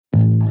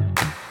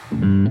Hello,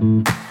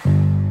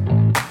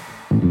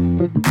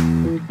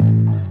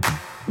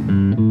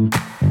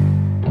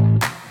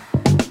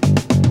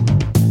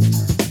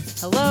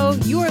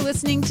 you are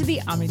listening to the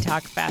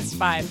OmniTalk Fast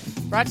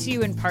 5, brought to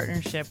you in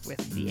partnership with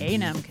the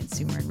A&M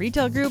Consumer and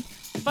Retail Group,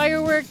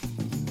 Firework,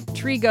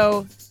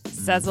 Trigo,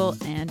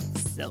 Sezzle, and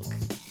Silk.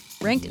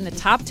 Ranked in the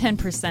top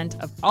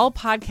 10% of all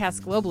podcasts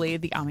globally,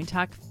 the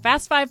OmniTalk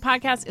Fast 5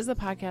 podcast is a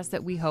podcast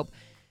that we hope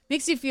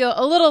makes you feel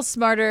a little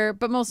smarter,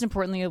 but most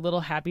importantly, a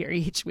little happier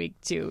each week,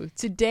 too.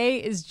 Today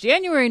is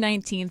January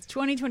 19th,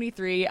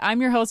 2023.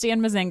 I'm your host,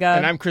 Ann Mazenga.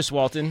 And I'm Chris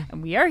Walton.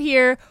 And we are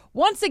here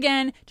once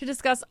again to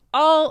discuss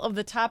all of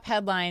the top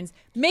headlines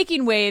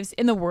making waves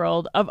in the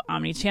world of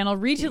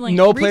omnichannel retailing.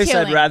 No place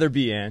I'd rather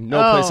be in.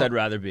 No place I'd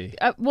rather be.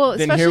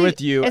 Than here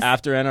with you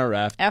after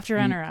NRF. After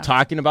NRF.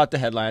 Talking about the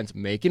headlines,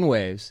 making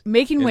waves. In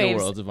the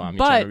world of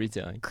omnichannel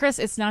retailing. Chris,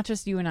 it's not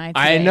just you and I today.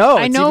 I know.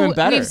 It's even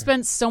better. We've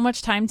spent so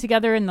much time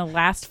together in the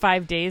last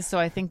 5 days, so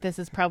I think this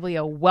is probably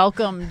a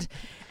welcomed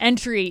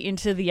entry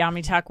into the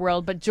OmniTalk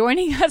world. But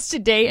joining us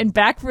today and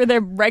back for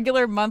their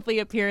regular monthly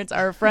appearance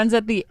are our friends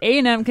at the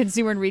A&M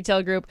Consumer and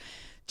Retail Group,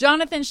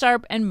 Jonathan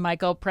Sharp and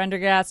Michael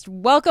Prendergast.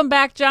 Welcome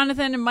back,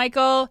 Jonathan and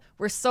Michael.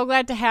 We're so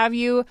glad to have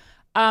you.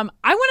 I want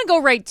to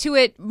go right to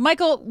it.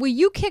 Michael, will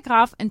you kick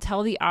off and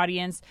tell the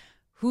audience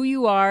who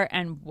you are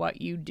and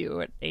what you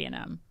do at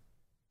A&M?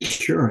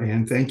 Sure,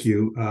 and thank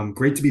you.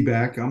 Great to be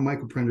back. I'm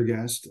Michael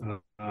Prendergast.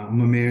 I'm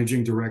a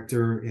managing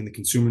director in the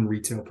consumer and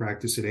retail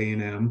practice at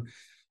A&M.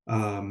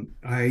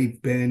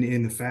 I've been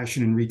in the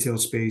fashion and retail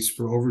space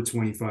for over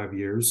 25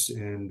 years,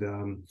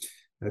 and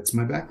that's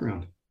my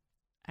background.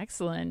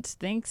 Excellent.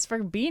 Thanks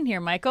for being here,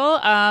 Michael.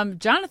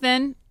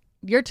 Jonathan,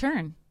 your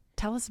turn.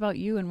 Tell us about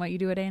you and what you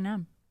do at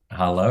A&M.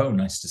 Hello,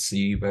 nice to see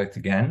you both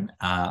again.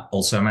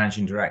 Also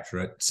managing director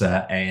at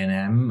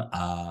A&M,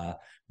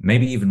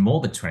 maybe even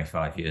more than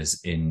 25 years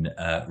in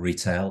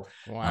retail.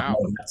 Wow.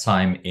 More of that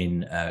time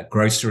in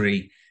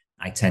grocery.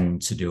 I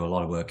tend to do a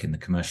lot of work in the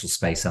commercial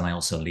space, and I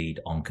also lead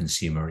on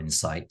consumer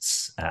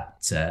insights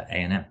at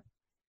A&M.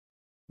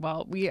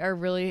 Well, we are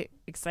really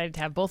excited to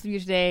have both of you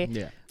today.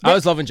 Yeah, I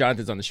was loving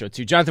Jonathan's on the show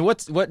too. Jonathan,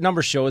 what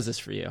number show is this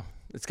for you?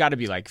 It's got to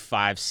be like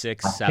 5,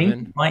 6,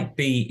 7. I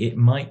think it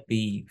might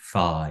be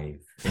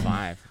 5.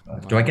 5.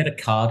 Do I get a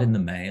card in the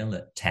mail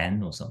at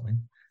 10 or something?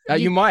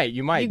 You might.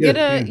 You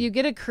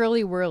get a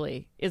curly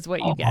whirly is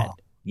what you get.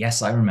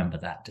 Yes, I remember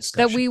that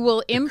discussion. That we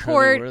will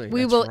import.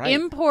 We will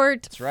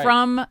import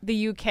from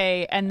the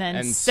UK and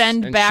then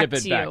send back to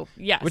you.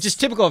 Yes, which is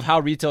typical of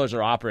how retailers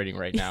are operating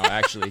right now,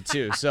 actually,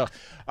 too. So, all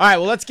right,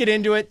 well, let's get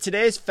into it.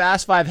 Today's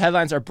Fast 5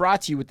 headlines are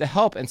brought to you with the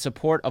help and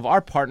support of our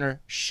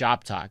partner,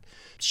 ShopTalk.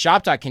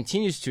 ShopTalk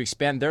continues to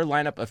expand their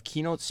lineup of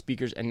keynote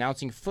speakers,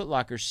 announcing Foot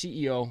Locker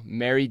CEO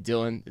Mary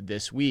Dillon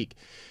this week.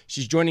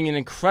 She's joining an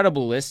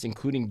incredible list,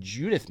 including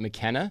Judith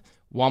McKenna,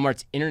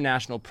 Walmart's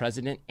international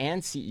president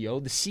and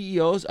CEO, the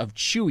CEOs of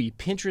Chewy,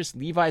 Pinterest,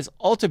 Levi's,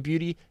 Ulta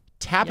Beauty,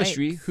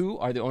 Tapestry, who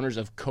are the owners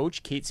of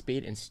Coach, Kate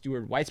Spade, and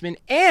Stuart Weitzman.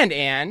 And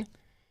Anne,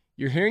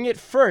 you're hearing it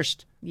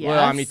first,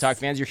 loyal OmniTalk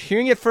fans. You're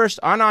hearing it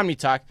first on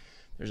OmniTalk.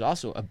 There's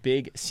also a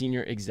big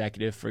senior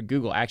executive for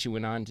Google. I actually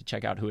went on to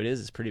check out who it is.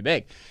 It's pretty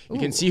big. You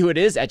can see who it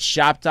is at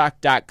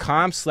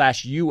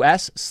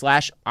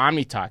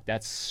shoptalk.com/US/OmniTalk.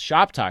 That's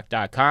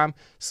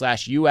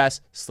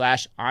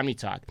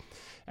shoptalk.com/US/OmniTalk.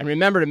 And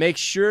remember to make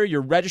sure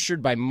you're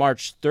registered by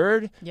March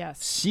 3rd.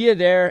 Yes. See you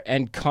there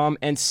and come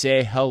and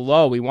say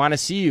hello. We want to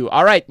see you.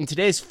 All right, in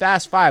today's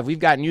Fast 5, we've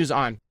got news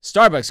on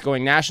Starbucks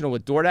going national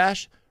with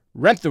DoorDash,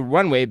 Rent the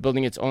Runway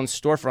building its own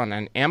storefront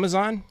on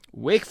Amazon,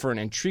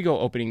 Wakefern and Trigo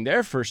opening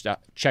their first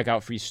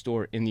checkout-free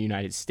store in the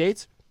United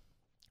States,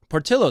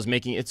 Portillo's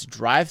making its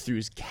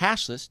drive-thrus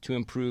cashless to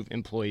improve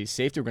employee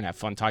safety. We're going to have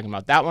fun talking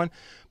about that one.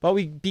 But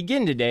we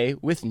begin today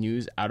with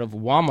news out of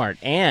Walmart.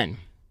 Anne.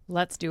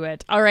 Let's do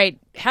it. All right.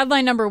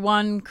 Headline number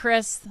 1,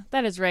 Chris.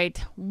 That is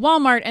right.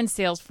 Walmart and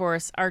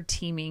Salesforce are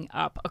teaming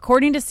up.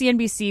 According to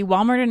CNBC,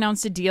 Walmart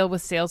announced a deal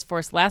with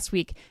Salesforce last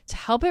week to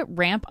help it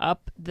ramp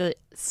up the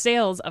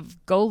sales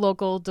of Go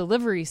Local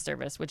delivery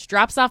service, which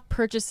drops off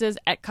purchases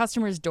at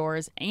customers'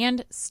 doors,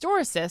 and Store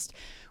Assist,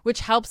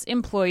 which helps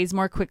employees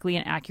more quickly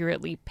and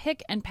accurately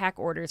pick and pack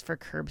orders for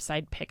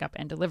curbside pickup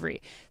and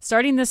delivery.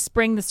 Starting this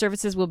spring, the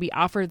services will be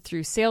offered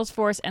through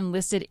Salesforce and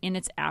listed in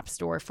its app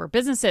store for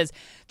businesses.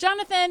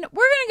 Jonathan,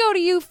 we're going to go to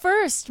you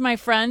first, my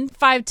friend,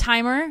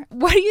 5-timer.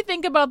 What do you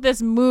think about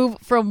this move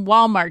from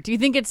Walmart? Do you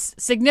think it's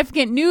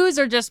significant news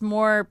or just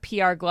more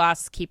PR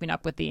gloss keeping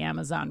up with the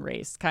Amazon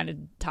race kind of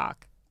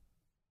talk?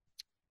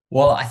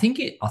 Well, I think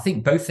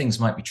both things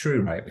might be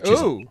true, right?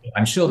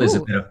 I'm sure there's a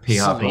bit of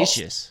PR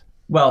gloss.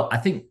 Well, I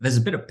think there's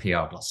a bit of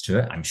PR gloss to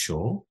it, I'm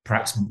sure,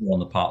 perhaps more on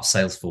the part of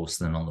Salesforce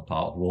than on the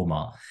part of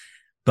Walmart.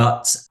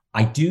 But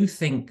I do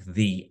think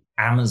the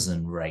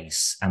Amazon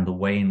race and the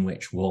way in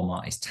which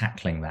Walmart is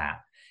tackling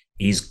that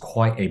is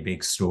quite a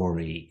big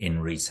story in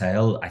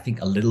retail. I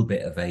think a little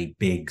bit of a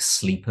big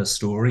sleeper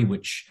story,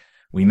 which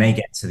we may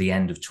get to the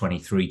end of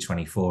 23,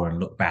 24 and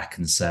look back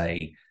and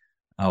say,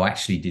 oh,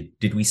 actually,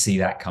 did we see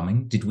that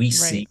coming? Did we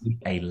see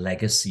a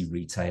legacy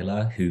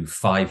retailer who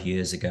 5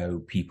 years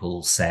ago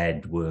people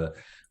said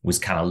was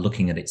kind of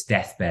looking at its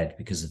deathbed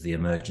because of the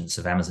emergence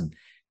of Amazon?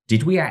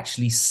 Did we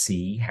actually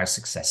see how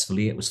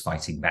successfully it was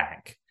fighting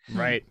back?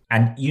 Right.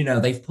 And,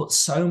 they've put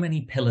so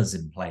many pillars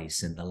in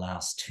place in the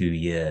last 2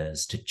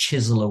 years to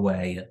chisel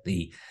away at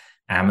the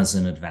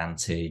Amazon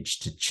advantage,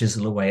 to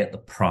chisel away at the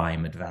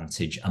Prime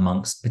advantage,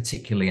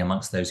 particularly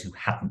amongst those who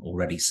hadn't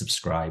already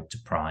subscribed to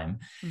Prime.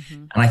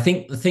 And I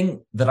think the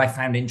thing that I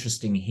found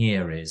interesting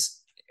here is,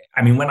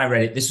 I mean, when I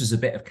read it, this was a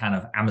bit of kind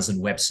of Amazon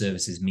Web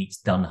Services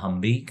meets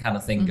dunnhumby kind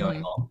of thing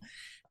going on.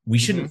 We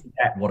shouldn't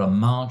forget what a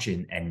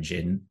margin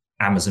engine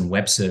Amazon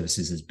Web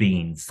Services has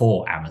been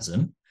for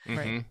Amazon.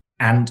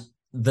 And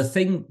the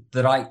thing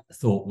that I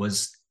thought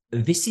was,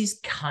 this is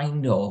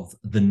kind of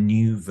the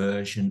new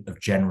version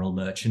of general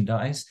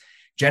merchandise.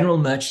 General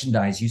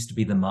merchandise used to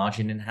be the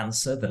margin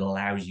enhancer that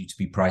allows you to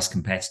be price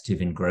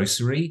competitive in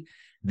grocery.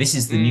 This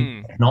is the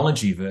new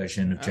technology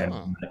version of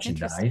general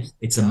merchandise.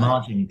 It's a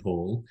margin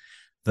pool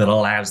that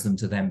allows them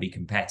to then be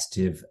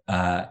competitive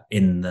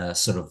in the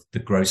sort of the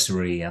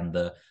grocery and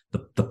the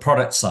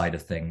product side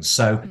of things.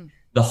 So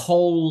the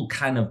whole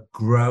kind of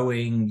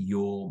growing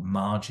your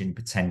margin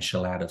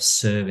potential out of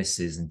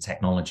services and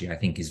technology, I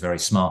think, is very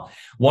smart.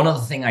 One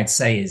other thing I'd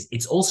say is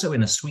it's also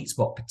in a sweet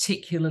spot,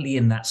 particularly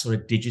in that sort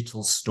of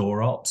digital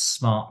store ops,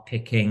 smart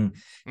picking,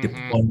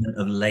 deployment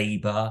of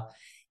labor.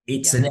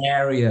 It's an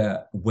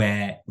area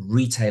where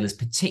retailers,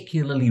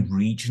 particularly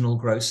regional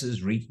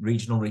grocers,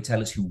 regional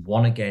retailers who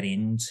want to get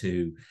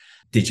into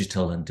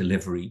digital and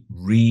delivery,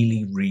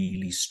 really,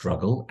 really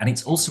struggle. And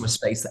it's also a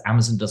space that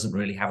Amazon doesn't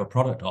really have a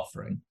product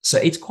offering. So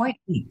it's quite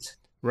neat.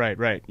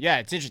 Right. Yeah,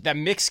 it's interesting. That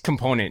mix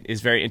component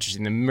is very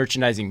interesting. The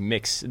merchandising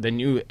mix, the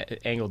new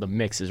angle of the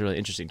mix is really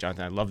interesting,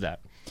 Jonathan. I love that.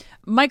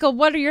 Michael,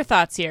 what are your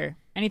thoughts here?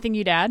 Anything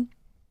you'd add?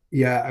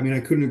 Yeah, I mean, I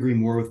couldn't agree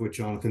more with what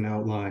Jonathan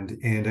outlined.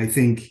 And I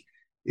think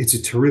it's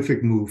a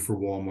terrific move for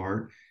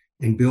Walmart,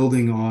 and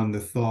building on the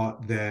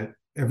thought that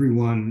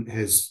everyone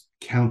has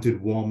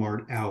counted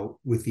Walmart out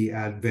with the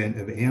advent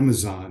of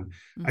Amazon.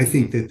 I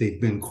think that they've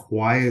been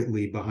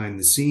quietly behind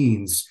the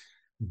scenes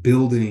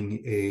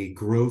building a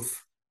growth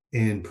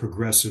and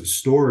progressive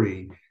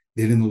story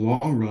that in the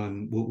long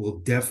run will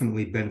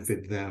definitely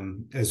benefit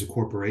them as a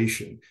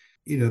corporation.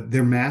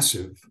 They're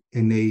massive,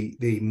 and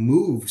they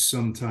move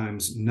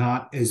sometimes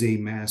not as a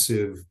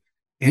massive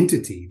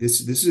entity. This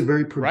is a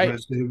very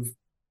progressive,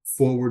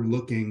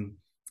 forward-looking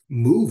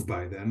move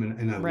by them,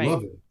 and I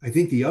love it. I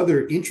think the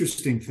other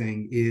interesting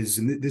thing is,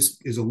 and this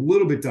is a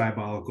little bit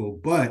diabolical,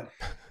 but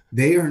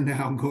they are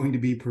now going to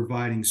be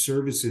providing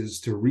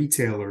services to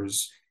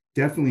retailers,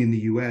 definitely in the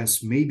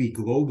US, maybe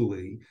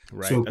globally.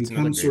 So it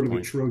becomes sort of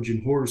a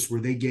Trojan horse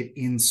where they get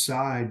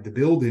inside the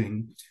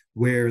building,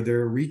 where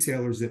there are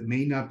retailers that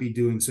may not be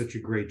doing such a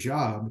great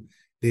job.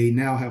 They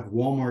now have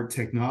Walmart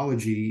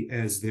technology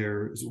as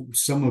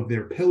some of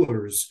their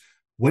pillars.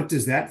 What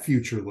does that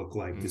future look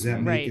like? Does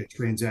that make a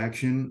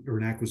transaction or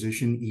an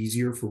acquisition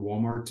easier for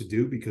Walmart to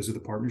do because of the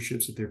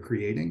partnerships that they're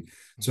creating?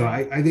 So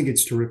I think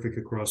it's terrific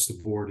across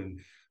the board. And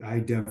I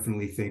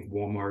definitely think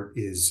Walmart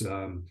is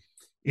an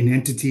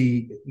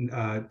entity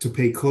to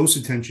pay close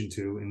attention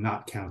to and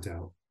not count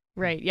out.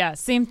 Right. Yeah.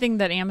 Same thing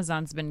that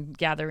Amazon's been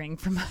gathering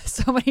from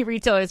so many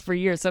retailers for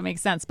years. So it makes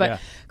sense.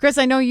 But Chris,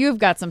 I know you've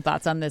got some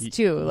thoughts on this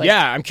too.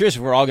 I'm curious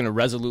if we're all going to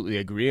resolutely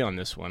agree on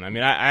this one. I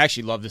mean, I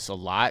actually love this a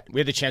lot. We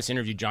had the chance to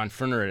interview John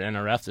Furner at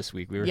NRF this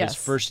week. We were his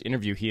first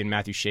interview he and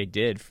Matthew Shea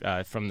did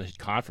from the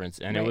conference.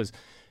 And it was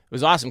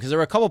awesome because there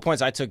were a couple of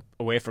points I took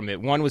away from it.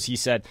 One was he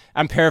said,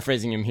 I'm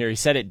paraphrasing him here. He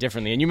said it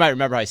differently. And you might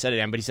remember how he said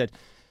it, but he said,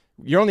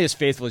 you're only as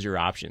faithful as your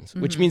options,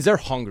 which means they're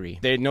hungry.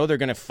 They know they're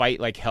going to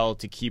fight like hell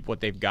to keep what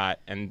they've got,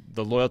 and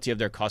the loyalty of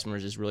their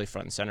customers is really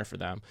front and center for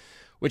them,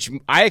 which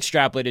I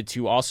extrapolated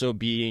to also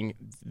being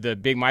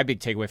my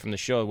big takeaway from the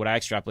show. What I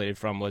extrapolated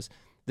from was,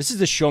 this is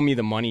the show me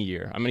the money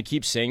year. I'm going to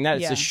keep saying that.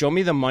 It's the show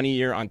me the money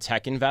year on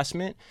tech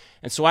investment.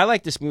 And so I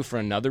like this move for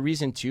another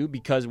reason too,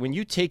 because when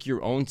you take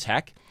your own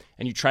tech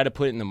and you try to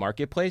put it in the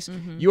marketplace,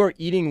 you are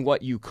eating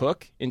what you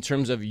cook in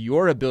terms of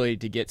your ability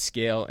to get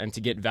scale and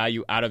to get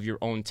value out of your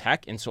own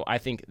tech. And so I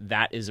think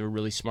that is a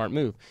really smart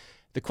move.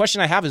 The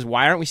question I have is,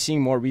 why aren't we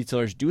seeing more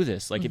retailers do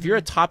this? Like, if you're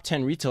a top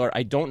 10 retailer,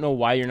 I don't know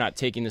why you're not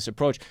taking this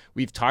approach.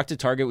 We've talked to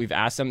Target. We've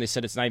asked them. They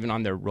said it's not even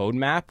on their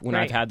roadmap when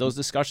I've had those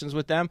discussions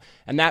with them.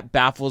 And that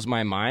baffles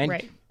my mind.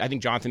 Right. I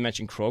think Jonathan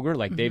mentioned Kroger.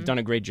 Like, they've done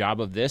a great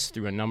job of this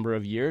through a number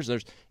of years.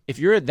 If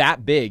you're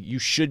that big, you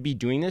should be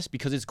doing this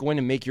because it's going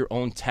to make your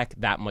own tech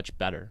that much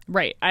better.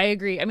 Right. I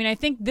agree. I mean, I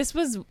think this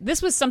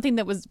was something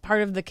that was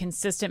part of the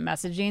consistent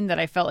messaging that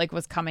I felt like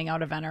was coming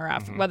out of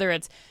NRF, whether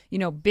it's,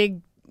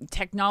 big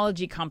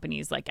technology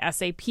companies like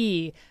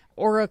SAP,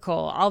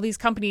 Oracle, all these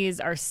companies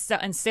and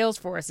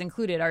Salesforce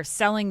included, are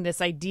selling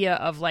this idea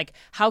of like,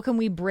 how can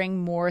we bring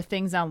more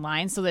things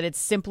online so that it's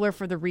simpler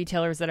for the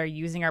retailers that are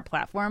using our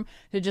platform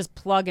to just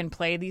plug and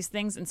play these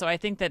things. And so I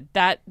think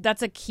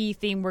that's a key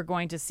theme we're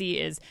going to see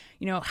is,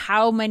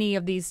 how many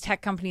of these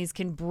tech companies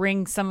can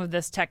bring some of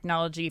this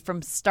technology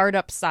from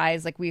startup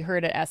size, like we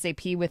heard at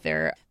SAP with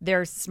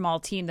their small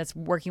team that's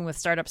working with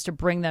startups to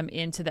bring them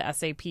into the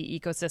SAP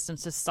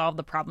ecosystems to solve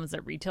the problems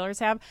that retailers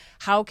have.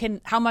 How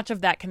much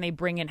of that can they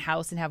bring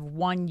in-house and have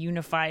one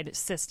unified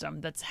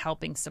system that's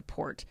helping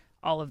support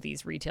all of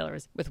these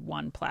retailers with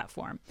one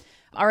platform?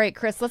 All right,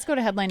 Chris, let's go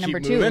to headline number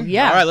 2.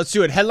 Yeah. All right, let's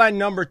do it. Headline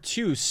number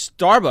 2,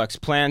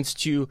 Starbucks plans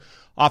to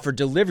offer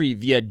delivery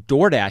via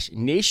DoorDash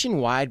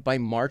nationwide by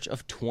March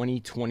of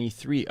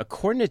 2023.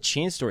 According to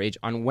Chain Store Age,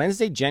 on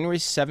Wednesday, January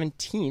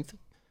 17th,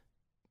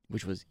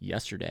 which was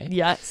yesterday.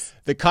 Yes.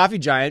 The coffee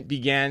giant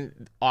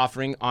began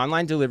offering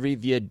online delivery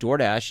via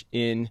DoorDash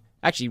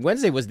actually,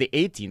 Wednesday was the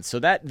 18th, so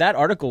that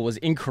article was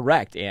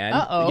incorrect. And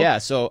yeah,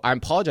 so I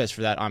apologize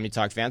for that,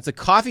 OmniTalk fans. The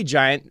coffee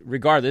giant,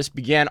 regardless,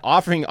 began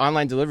offering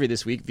online delivery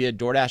this week via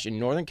DoorDash in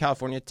Northern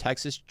California,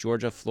 Texas,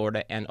 Georgia,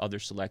 Florida, and other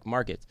select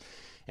markets,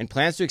 and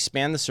plans to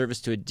expand the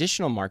service to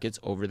additional markets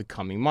over the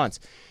coming months.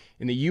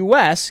 In the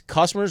U.S.,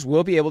 customers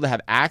will be able to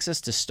have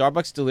access to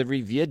Starbucks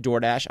delivery via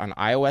DoorDash on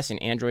iOS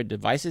and Android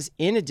devices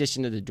in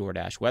addition to the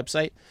DoorDash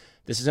website.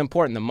 This is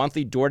important. The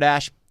monthly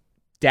DoorDash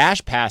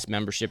Dash Pass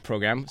membership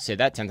program, say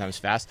that 10 times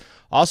fast,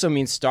 also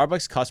means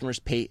Starbucks customers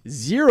pay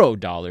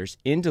 $0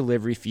 in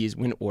delivery fees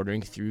when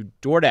ordering through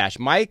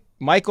DoorDash.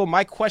 Michael,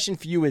 my question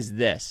for you is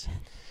this.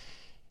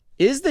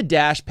 Is the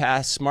Dash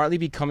Pass smartly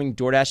becoming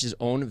DoorDash's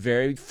own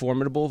very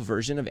formidable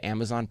version of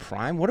Amazon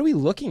Prime? What are we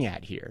looking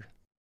at here?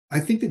 I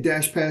think the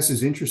Dash Pass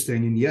is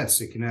interesting, and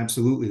yes, it can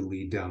absolutely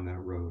lead down that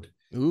road.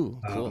 Ooh,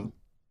 cool.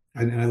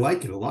 And I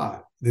like it a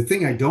lot. The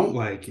thing I don't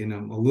like, and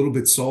I'm a little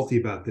bit salty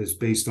about this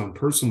based on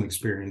personal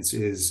experience,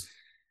 is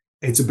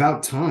it's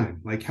about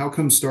time. Like, how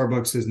come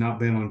Starbucks has not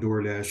been on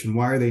DoorDash, and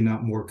why are they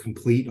not more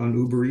complete on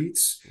Uber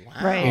Eats? Wow.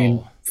 Right.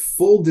 And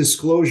full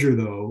disclosure,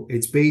 though,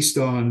 it's based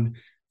on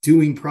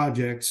doing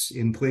projects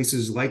in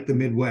places like the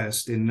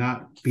Midwest and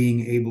not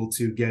being able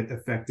to get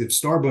effective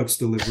Starbucks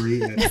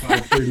delivery at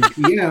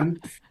 5:30 p.m.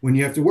 when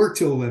you have to work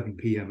till 11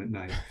 p.m. at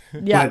night.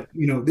 Yeah.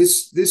 But,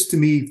 this to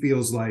me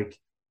feels like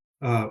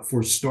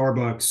for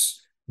Starbucks,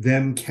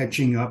 them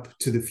catching up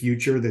to the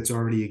future that's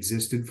already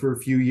existed for a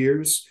few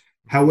years.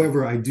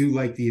 However, I do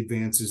like the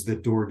advances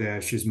that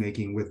DoorDash is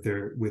making with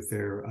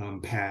their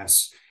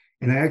pass.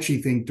 And I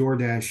actually think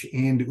DoorDash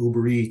and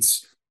Uber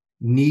Eats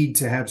need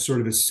to have sort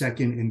of a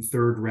second and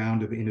third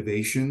round of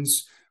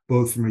innovations,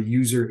 both from a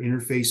user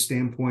interface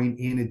standpoint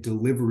and a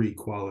delivery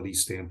quality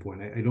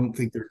standpoint. I don't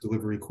think their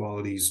delivery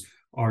qualities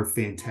are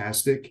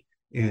fantastic.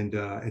 And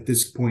at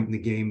this point in the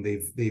game,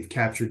 they've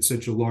captured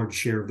such a large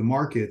share of the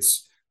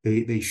markets.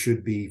 They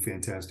should be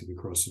fantastic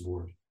across the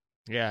board.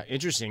 Yeah,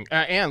 interesting.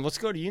 Anne, let's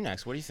go to you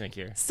next. What do you think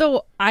here?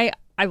 So I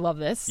love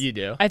this. You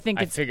do? I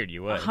figured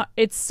you would.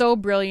 It's so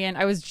brilliant.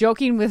 I was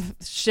joking with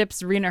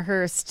Ship's Rena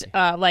Hurst,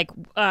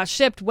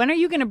 Shipped, when are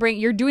you going to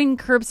you're doing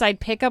curbside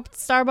pickup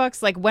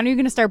Starbucks? Like, when are you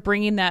going to start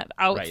bringing that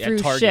out through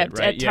Target, Shipped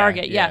right? at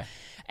Target? Yeah.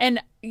 And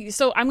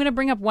so I'm going to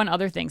bring up one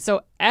other thing.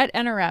 So at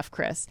NRF,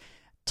 Chris,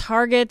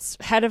 Target's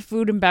head of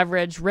food and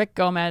beverage, Rick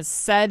Gomez,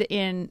 said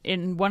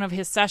in one of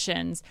his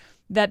sessions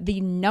that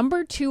the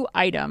number 2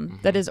 item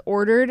that is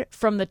ordered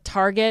from the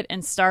Target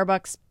and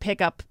Starbucks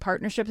pickup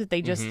partnership that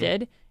they just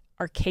did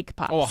are cake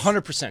pops. Oh,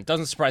 100%.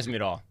 Doesn't surprise me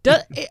at all.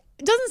 It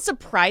doesn't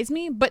surprise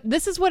me, but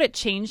this is what it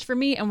changed for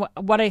me and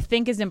what I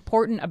think is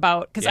important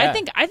about, because I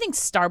think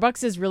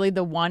Starbucks is really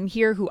the one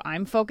here who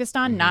I'm focused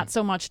on, not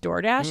so much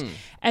DoorDash.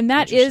 And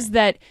that is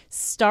that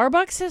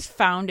Starbucks has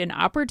found an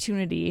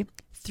opportunity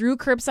through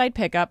curbside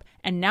pickup,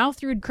 and now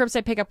through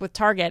curbside pickup with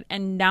Target,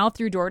 and now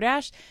through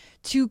DoorDash,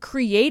 to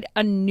create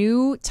a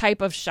new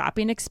type of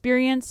shopping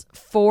experience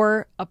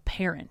for a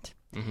parent.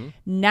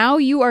 Now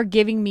you are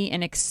giving me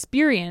an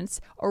experience,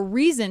 a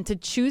reason to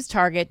choose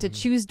Target, to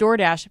choose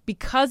DoorDash,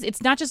 because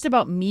it's not just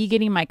about me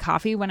getting my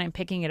coffee when I'm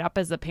picking it up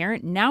as a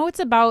parent. Now it's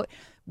about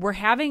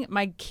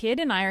my kid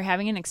and I are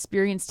having an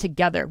experience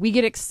together. We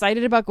get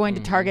excited about going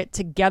to Target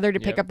together to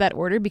pick up that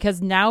order,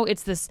 because now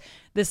it's this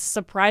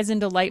surprise and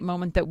delight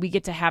moment that we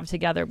get to have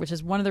together, which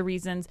is one of the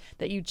reasons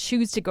that you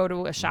choose to go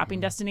to a shopping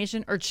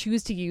destination or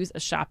choose to use a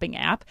shopping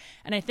app.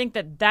 And I think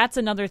that that's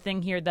another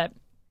thing here, that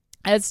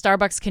as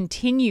Starbucks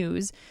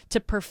continues to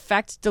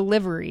perfect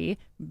delivery,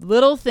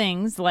 little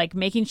things like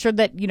making sure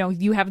that,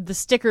 you have the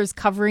stickers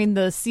covering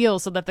the seal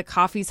so that the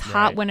coffee's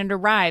hot when it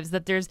arrives,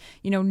 that there's,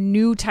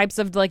 new types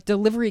of like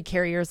delivery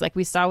carriers like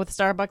we saw with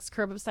Starbucks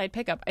curbside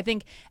pickup. I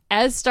think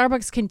as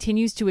Starbucks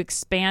continues to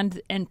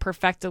expand and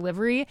perfect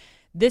delivery,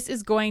 this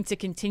is going to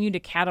continue to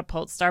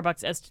catapult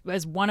Starbucks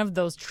as one of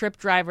those trip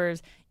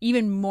drivers,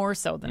 even more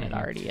so than it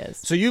already is.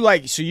 So you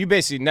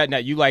basically,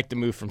 Net, you like the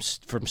move from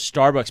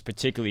Starbucks,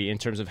 particularly in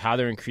terms of how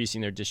they're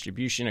increasing their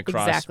distribution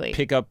across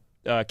pickup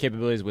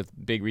capabilities with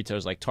big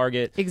retailers like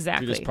Target.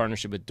 Exactly. Through this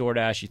partnership with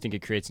DoorDash, you think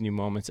it creates new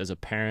moments as a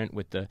parent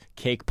with the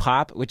cake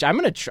pop, which I'm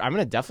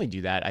gonna definitely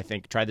do that. I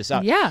think try this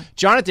out. Yeah.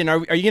 Jonathan,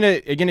 are you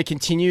gonna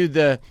continue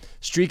the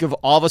streak of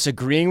all of us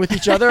agreeing with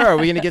each other? Or are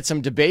we gonna get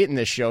some debate in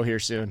this show here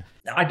soon?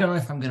 I don't know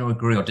if I'm going to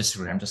agree or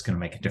disagree. I'm just going to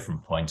make a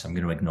different point. I'm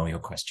going to ignore your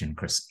question,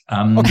 Chris.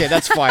 Okay,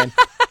 that's fine.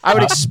 I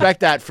would expect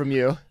that from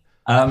you.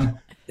 I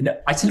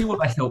tell you what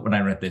I thought when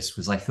I read this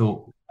was I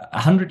thought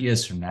 100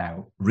 years from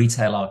now,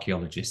 retail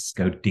archaeologists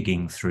go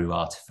digging through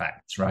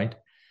artifacts, right?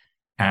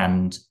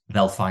 And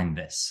they'll find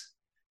this.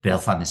 They'll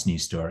find this new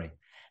story.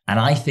 And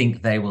I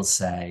think they will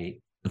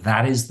say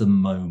that is the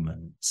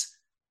moment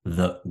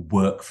that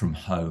work from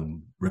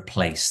home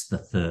replaced the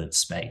third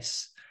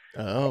space.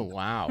 Oh,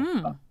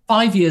 wow.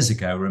 5 years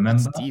ago,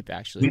 remember? That's deep,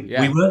 actually.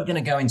 We weren't going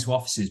to go into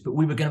offices, but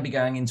we were going to be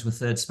going into a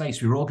third space.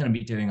 We were all going to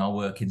be doing our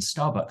work in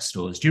Starbucks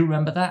stores. Do you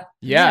remember that?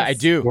 Yeah, Yes. I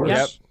do.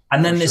 Yep.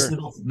 And then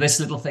this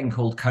little thing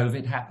called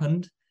COVID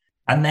happened.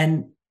 And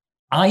then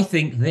I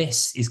think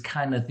this is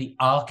kind of the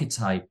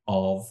archetype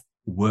of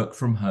work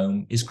from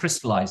home is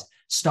crystallized.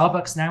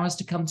 Starbucks now has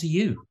to come to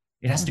you.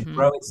 It has to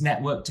grow its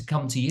network to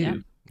come to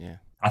you. Yeah.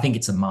 I think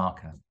it's a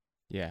marker.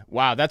 Yeah.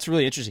 Wow, that's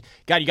really interesting.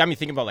 God, you got me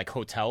thinking about like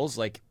hotels.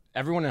 Like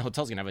everyone in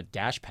hotels is gonna have a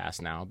dash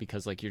pass now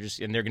because like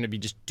and they're gonna be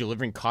just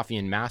delivering coffee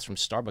en masse from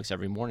Starbucks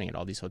every morning at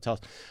all these hotels.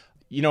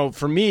 You know,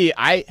 for me,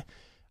 I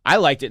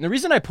liked it. And the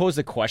reason I posed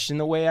the question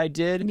the way I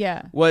did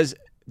was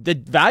the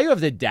value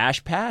of the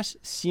dash pass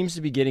seems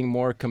to be getting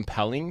more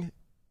compelling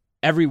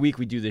every week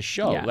we do this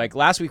show. Yeah. Like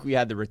last week we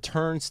had the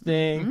returns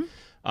thing.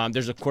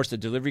 There's of course the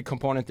delivery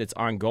component that's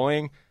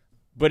ongoing.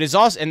 But it's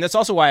also, and that's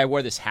also why I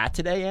wore this hat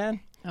today, Ann,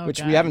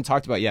 which we haven't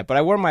talked about yet. But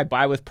I wore my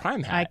Buy with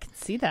Prime hat. I can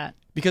see that.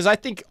 Because I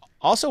think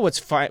also what's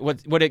fine,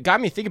 what it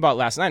got me thinking about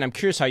last night, and I'm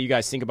curious how you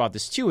guys think about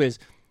this too, is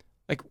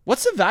like,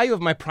 what's the value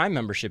of my Prime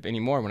membership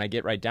anymore when I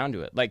get right down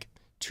to it? Like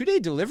 2-day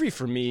delivery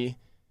for me,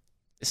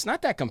 it's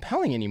not that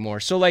compelling anymore.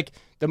 So like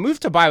the move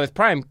to Buy with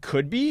Prime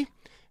could be.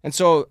 And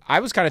so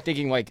I was kind of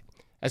thinking like,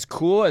 as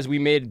cool as we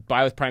made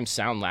Buy with Prime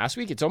sound last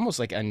week, it's almost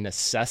like a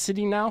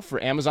necessity now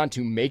for Amazon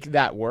to make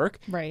that work,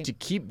 to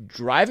keep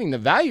driving the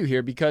value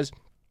here, because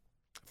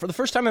for the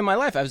first time in my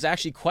life, I was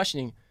actually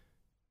questioning,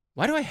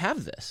 why do I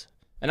have this?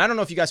 And I don't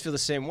know if you guys feel the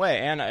same way.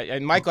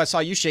 And Michael, I saw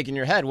you shaking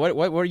your head. What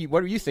were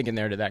you thinking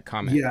there to that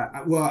comment? Yeah,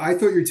 well, I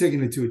thought you were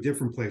taking it to a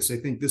different place. I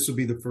think this will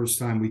be the first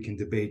time we can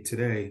debate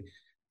today.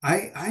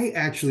 I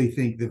actually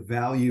think the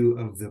value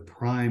of the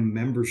Prime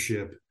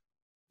membership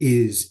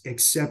is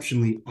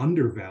exceptionally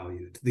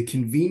undervalued. The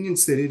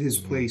convenience that it has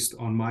placed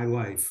on my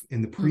life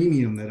and the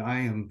premium that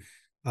I am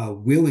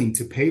willing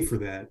to pay for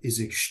that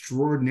is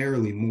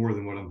extraordinarily more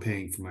than what I'm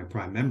paying for my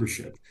Prime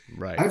membership.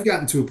 Right. I've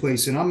gotten to a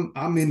place, and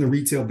I'm in the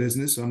retail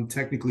business. I'm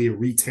technically a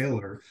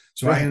retailer,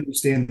 so I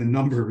understand the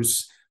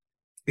numbers.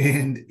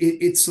 And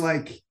it's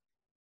like,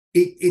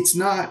 it's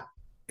not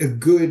a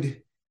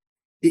good,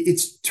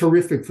 it's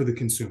terrific for the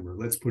consumer.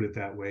 Let's put it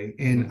that way.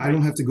 And I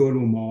don't have to go to a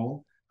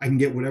mall. I can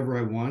get whatever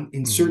I want.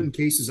 In certain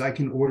cases, I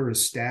can order a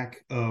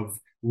stack of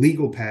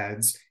legal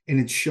pads and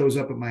it shows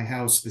up at my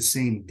house the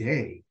same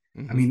day.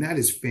 I mean, that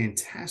is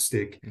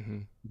fantastic.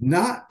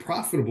 Not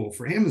profitable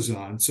for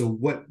Amazon. So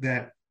what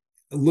that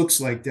looks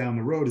like down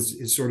the road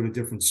is sort of a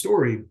different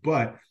story.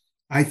 But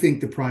I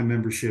think the Prime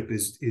membership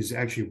is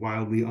actually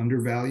wildly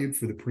undervalued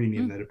for the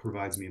premium that it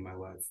provides me in my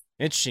life.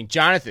 Interesting.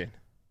 Jonathan.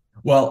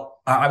 Well,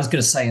 I was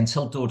going to say,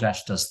 until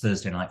DoorDash does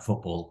Thursday Night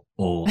Football,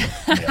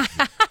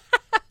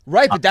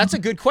 Right, but that's a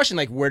good question.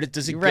 Like, where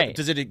does it go?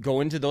 Does it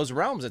go into those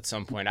realms at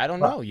some point? I don't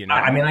know. You know,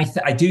 I mean,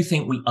 I do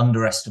think we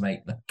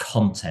underestimate the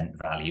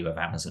content value of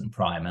Amazon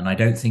Prime, and I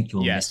don't think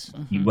you'll miss.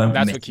 You won't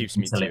That's miss what keeps it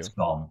me until too. it's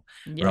gone,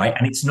 right?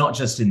 And it's not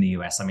just in the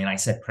US. I mean, I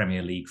said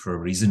Premier League for a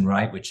reason,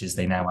 right? Which is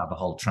they now have a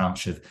whole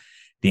tranche of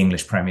the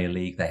English Premier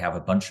League. They have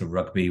a bunch of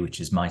rugby, which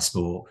is my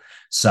sport.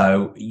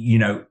 So, you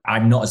know,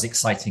 I'm not as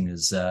exciting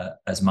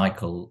as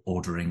Michael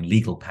ordering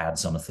legal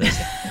pads on a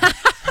Thursday.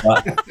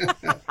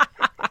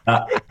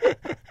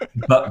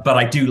 But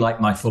I do like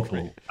my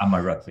football and my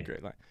rugby.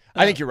 Great line.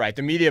 I think you're right.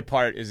 The media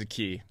part is a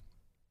key.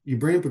 You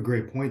bring up a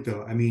great point,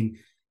 though. I mean,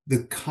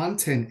 the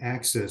content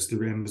access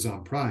through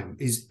Amazon Prime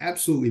is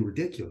absolutely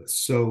ridiculous.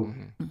 So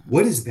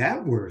what is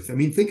that worth? I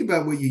mean, think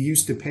about what you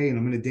used to pay, and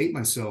I'm going to date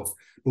myself,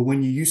 but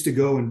when you used to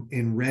go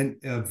and rent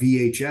a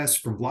VHS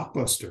from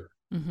Blockbuster.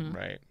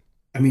 Right.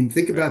 I mean,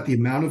 think about the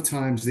amount of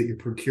times that you're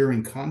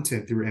procuring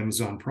content through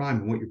Amazon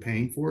Prime and what you're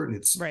paying for it, and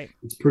it's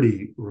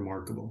pretty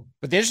remarkable.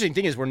 But the interesting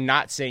thing is, we're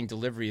not saying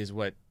delivery is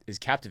what is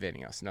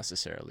captivating us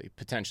necessarily,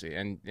 potentially,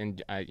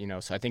 and you know,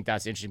 so I think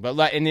that's interesting.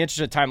 But in the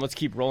interest of time, let's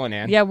keep rolling,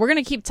 Ann. Yeah, we're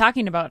going to keep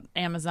talking about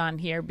Amazon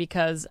here,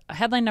 because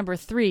headline number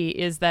 3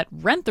 is that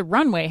Rent the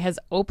Runway has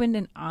opened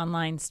an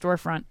online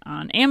storefront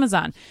on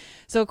Amazon.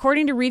 So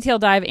according to Retail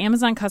Dive,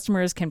 Amazon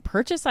customers can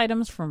purchase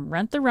items from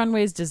Rent the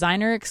Runway's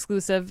designer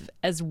exclusive,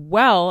 as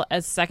well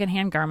as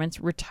secondhand garments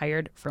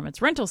retired from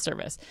its rental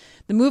service.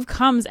 The move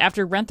comes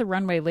after Rent the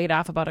Runway laid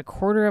off about a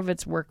quarter of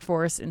its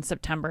workforce in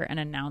September and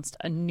announced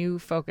a new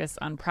focus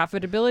on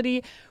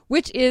profitability,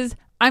 which is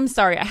I'm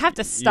sorry. I have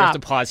to stop. You have to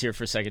pause here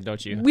for a second,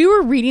 don't you? We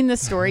were reading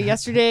this story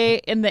yesterday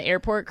in the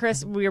airport,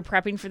 Chris. We were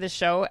prepping for the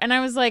show, and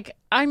I was like,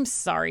 I'm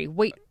sorry.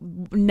 Wait,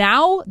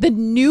 now the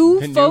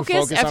new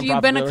focus after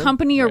you've been a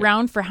company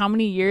around for how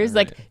many years?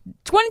 Like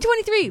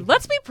 2023,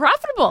 let's be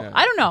profitable. Yeah.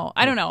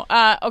 I don't know.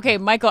 Okay,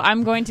 Michael,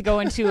 I'm going to go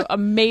into a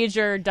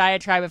major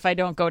diatribe if I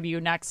don't go to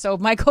you next. So,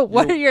 Michael,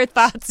 what are your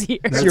thoughts here?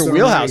 That's your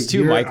wheelhouse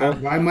too,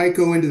 Michael. I might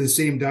go into the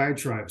same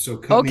diatribe, so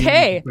cut me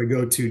if I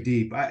go too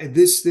deep.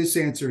 This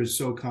answer is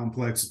so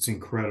complex, it's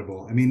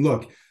incredible. I mean,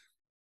 look,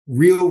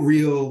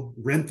 Real,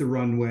 Rent the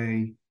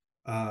Runway,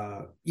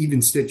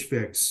 even Stitch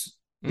Fix,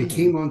 they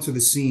came onto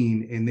the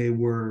scene and they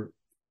were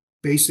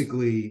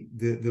basically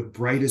the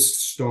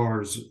brightest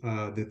stars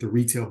that the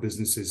retail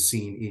business has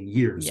seen in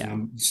years. Yeah. And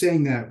I'm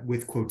saying that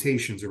with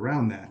quotations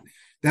around that.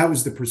 That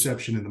was the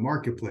perception in the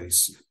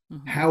marketplace.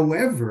 Mm-hmm.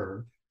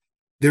 However,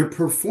 their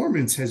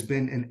performance has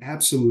been an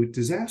absolute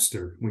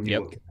disaster when you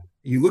look at it.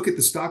 You look at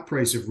the stock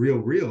price of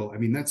Real. I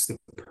mean, that's the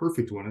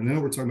perfect one. And I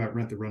know we're talking about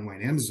Rent the Runway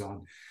and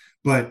Amazon,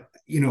 but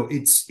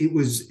it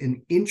was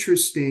an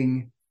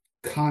interesting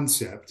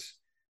concept,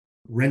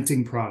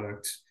 renting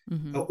product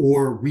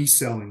or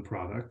reselling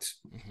product.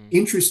 Mm-hmm.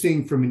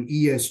 Interesting from an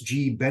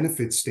ESG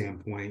benefit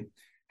standpoint.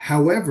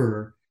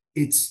 However,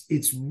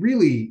 it's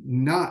really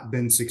not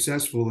been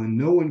successful, and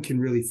no one can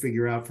really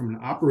figure out from an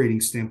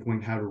operating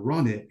standpoint how to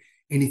run it.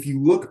 And if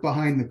you look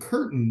behind the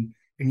curtain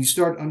and you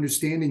start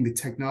understanding the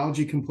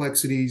technology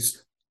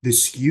complexities, the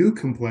SKU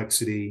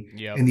complexity,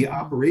 and the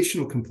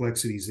operational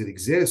complexities that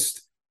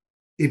exist,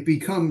 it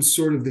becomes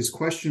sort of this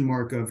question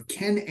mark of,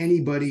 can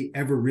anybody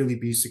ever really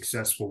be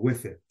successful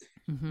with it?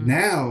 Mm-hmm.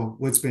 Now,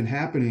 what's been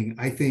happening,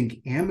 I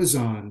think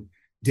Amazon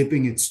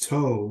dipping its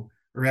toe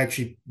or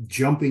actually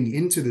jumping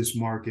into this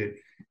market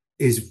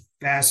is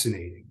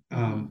fascinating.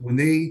 When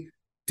they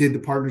did the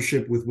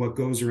partnership with What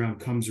Goes Around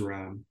Comes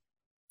Around,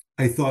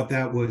 I thought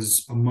that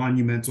was a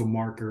monumental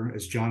marker,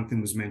 as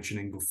Jonathan was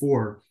mentioning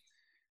before.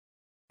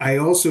 I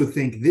also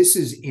think this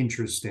is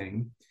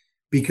interesting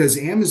because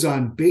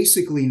Amazon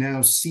basically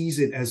now sees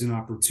it as an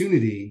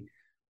opportunity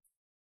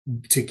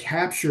to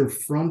capture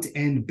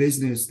front-end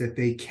business that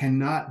they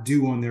cannot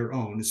do on their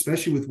own,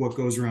 especially with What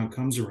Goes Around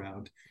Comes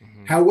Around.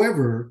 Mm-hmm.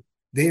 However,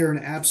 they are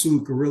an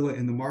absolute gorilla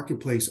in the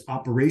marketplace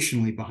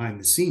operationally behind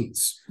the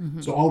scenes.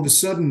 Mm-hmm. So all of a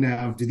sudden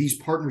now, do these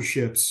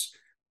partnerships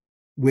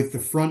with the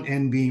front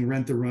end being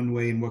Rent the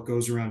Runway and What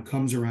Goes Around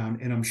Comes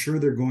Around, and I'm sure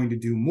they're going to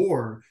do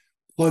more,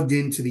 plugged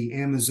into the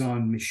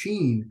Amazon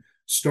machine,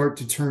 start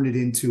to turn it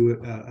into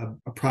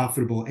a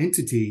profitable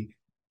entity?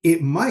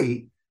 It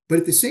might, but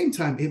at the same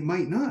time, it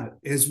might not.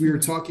 As we were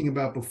talking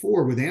about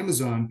before with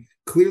Amazon,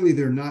 clearly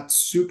they're not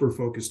super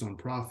focused on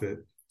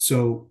profit.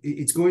 So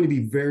it's going to be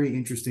very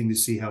interesting to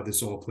see how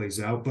this all plays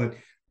out. But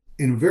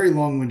in a very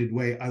long-winded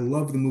way, I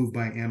love the move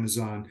by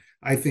Amazon.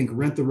 I think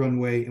Rent the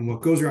Runway and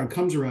What Goes Around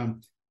Comes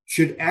Around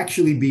should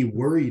actually be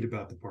worried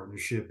about the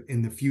partnership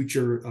in the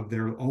future of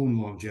their own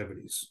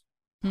longevities.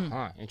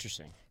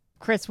 Interesting.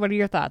 Chris, what are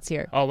your thoughts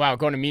here? Oh, wow.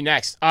 Going to me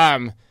next.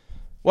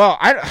 Well,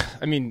 I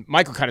mean,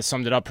 Michael kind of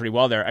summed it up pretty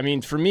well there. I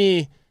mean, for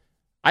me,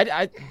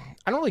 I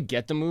don't really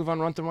get the move on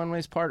Rent the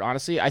Runway's part,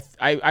 honestly.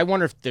 I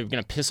wonder if they're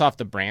going to piss off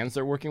the brands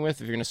they're working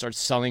with, if you're going to start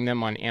selling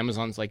them on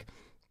Amazon's like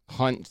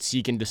hunt,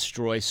 seek, and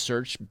destroy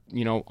search,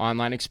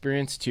 online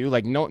experience too.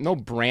 Like no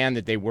brand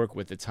that they work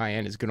with that's high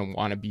end is going to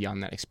want to be on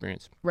that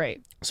experience.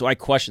 Right. So I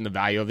question the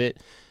value of it.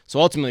 So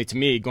ultimately, to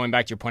me, going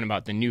back to your point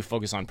about the new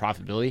focus on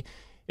profitability,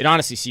 it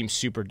honestly seems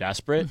super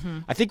desperate. Mm-hmm.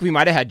 I think we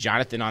might have had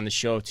Jonathan on the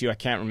show too. I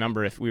can't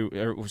remember if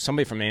or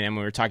somebody from A&M,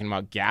 we were talking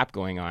about Gap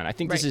going on. I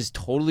think this is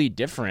totally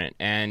different,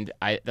 and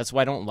that's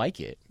why I don't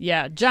like it.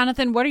 Yeah.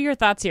 Jonathan, what are your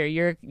thoughts here?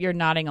 You're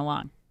nodding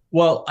along.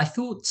 Well, I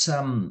thought,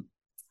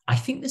 I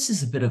think this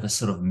is a bit of a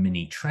sort of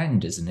mini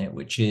trend, isn't it?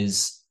 Which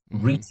is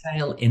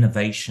retail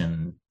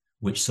innovation,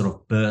 which sort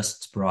of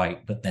bursts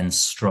bright, but then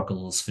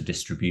struggles for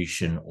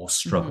distribution or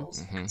struggles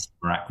for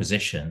customer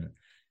acquisition,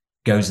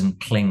 goes and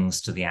clings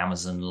to the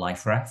Amazon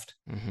life raft.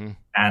 Mm-hmm.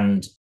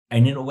 And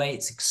in a way,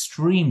 it's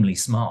extremely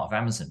smart of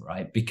Amazon,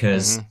 right?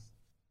 Because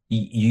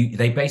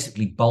they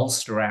basically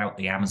bolster out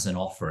the Amazon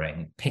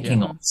offering,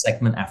 picking up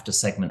segment after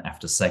segment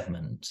after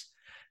segment.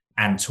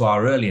 And to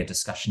our earlier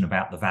discussion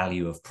about the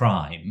value of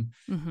Prime,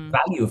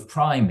 value of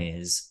Prime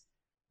is,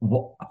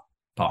 what,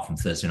 apart from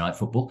Thursday Night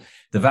Football,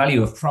 the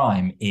value of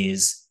Prime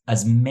is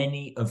as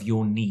many of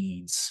your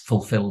needs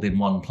fulfilled in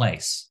one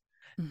place.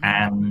 Mm-hmm.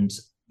 And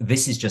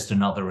this is just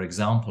another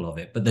example of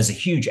it. But there's a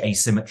huge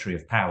asymmetry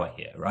of power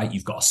here, right?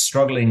 You've got a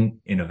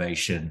struggling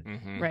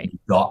innovation, right?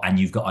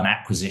 You've got an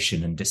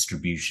acquisition and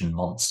distribution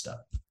monster.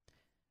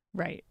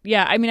 Right.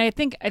 Yeah. I mean, I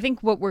think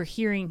what we're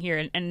hearing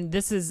here, and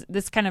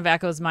this kind of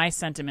echoes my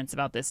sentiments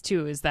about this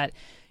too, is that,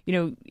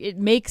 it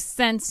makes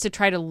sense to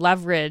try to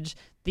leverage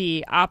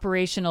the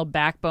operational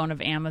backbone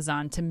of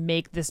Amazon to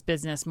make this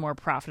business more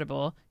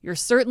profitable. You're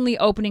certainly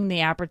opening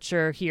the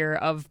aperture here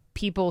of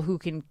people who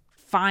can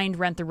find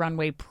Rent the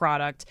Runway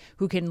product,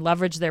 who can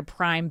leverage their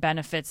Prime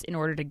benefits in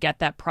order to get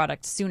that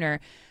product sooner.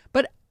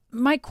 But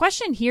my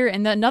question here,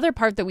 and another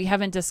part that we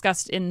haven't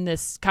discussed in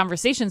this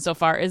conversation so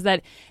far, is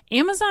that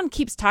Amazon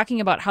keeps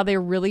talking about how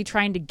they're really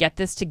trying to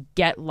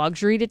get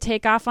luxury to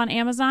take off on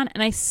Amazon.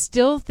 And I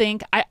still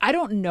think, I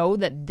don't know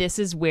that this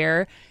is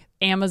where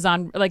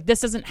Amazon, like,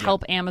 this doesn't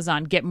help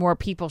Amazon get more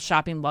people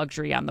shopping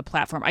luxury on the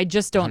platform. I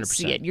just don't 100%.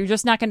 see it. You're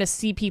just not going to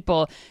see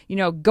people,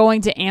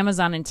 going to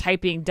Amazon and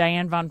typing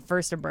Diane von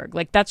Furstenberg.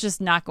 Like, that's just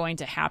not going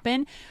to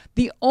happen.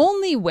 The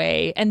only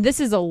way, and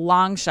this is a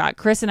long shot,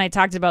 Chris and I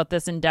talked about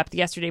this in depth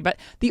yesterday, but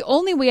the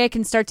only way I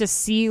can start to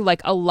see like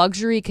a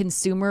luxury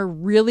consumer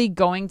really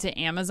going to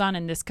Amazon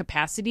in this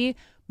capacity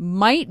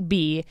might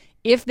be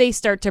if they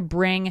start to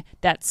bring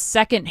that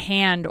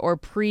secondhand or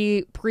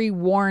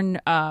pre-worn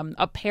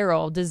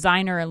apparel,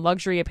 designer and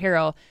luxury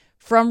apparel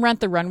from Rent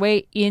the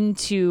Runway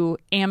into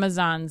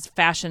Amazon's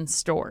fashion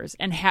stores,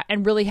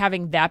 and really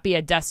having that be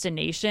a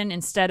destination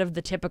instead of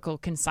the typical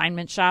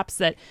consignment shops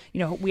that,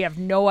 we have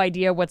no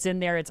idea what's in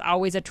there. It's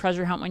always a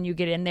treasure hunt when you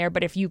get in there.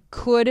 But if you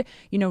could,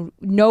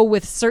 know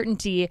with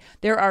certainty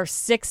there are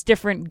 6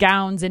 different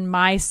gowns in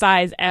my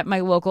size at my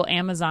local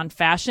Amazon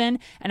fashion,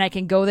 and I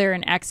can go there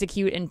and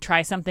execute and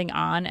try something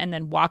on and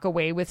then walk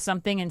away with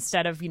something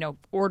instead of,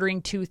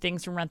 ordering 2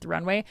 things from Rent the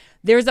Runway,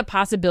 there's a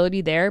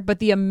possibility there. But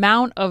the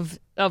amount of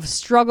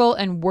struggle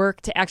and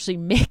work to actually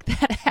make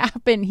that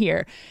happen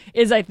here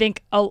is, I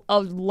think, a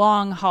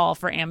long haul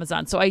for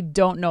Amazon. So I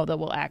don't know that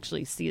we'll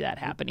actually see that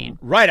happening.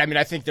 Right. I mean,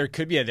 I think there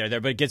could be a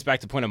there, but it gets back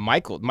to the point of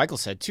Michael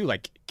said too,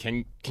 like,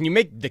 can you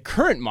make the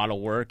current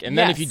model work? And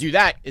then if you do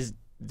that,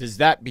 does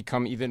that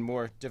become even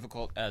more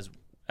difficult as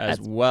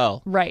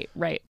well? Right.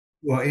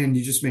 Well, and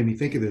you just made me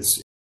think of this.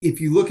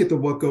 If you look at the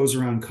what goes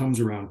around comes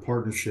around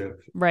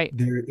partnership, right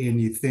there, and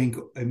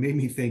it made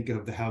me think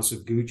of The House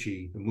of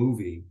Gucci, the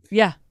movie.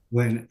 Yeah.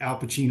 When Al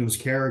Pacino's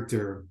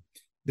character,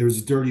 there was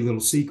a dirty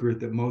little secret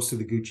that most of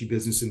the Gucci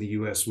business in the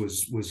US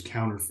was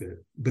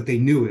counterfeit, but they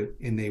knew it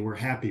and they were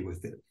happy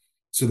with it.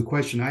 So the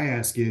question I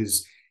ask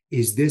is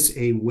this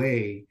a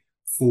way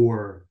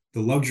for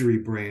the luxury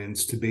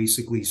brands to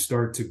basically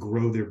start to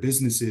grow their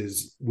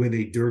businesses with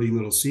a dirty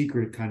little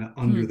secret kind of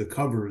under the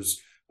covers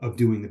of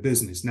doing the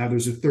business? Now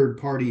there's a third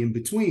party in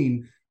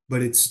between,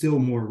 but it's still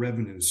more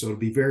revenue. So it'll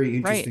be very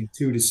interesting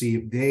too to see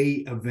if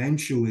they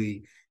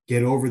eventually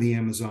get over the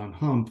Amazon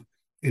hump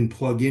and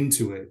plug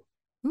into it.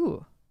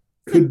 Ooh.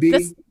 Could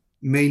be,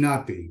 may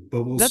not be,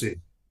 but we'll see.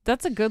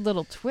 That's a good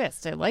little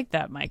twist. I like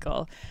that,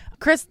 Michael.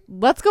 Chris,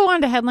 let's go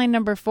on to headline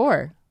number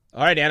 4.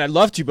 All right, Ann, I'd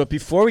love to, but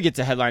before we get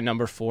to headline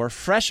number 4,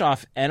 fresh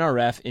off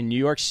NRF in New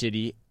York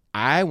City,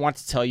 I want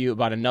to tell you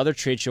about another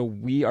trade show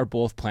we are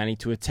both planning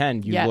to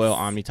attend, you loyal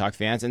OmniTalk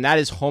fans, and that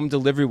is Home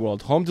Delivery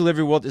World. Home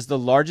Delivery World is the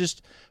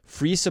largest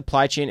free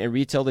supply chain and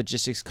retail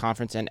logistics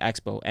conference and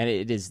expo, and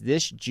it is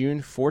this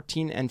June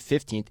 14th and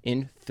 15th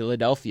in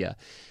Philadelphia.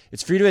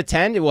 It's free to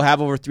attend. It will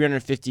have over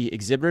 350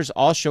 exhibitors,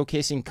 all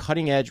showcasing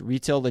cutting-edge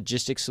retail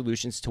logistics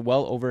solutions to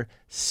well over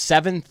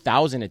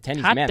 7,000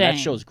 attendees. Man, that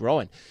show is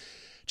growing.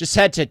 Just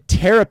head to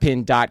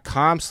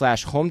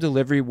terrapin.com/home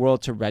delivery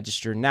world to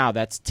register now.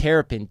 That's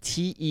Terrapin,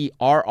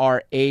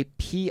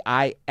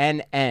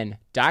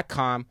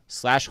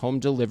 TERRAPINN.com/home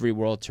delivery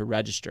world to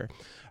register.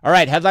 All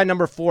right, headline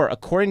number 4.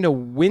 According to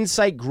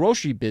Winsight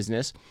Grocery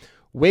Business,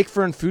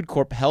 Wakefern Food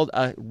Corp held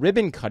a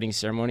ribbon cutting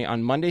ceremony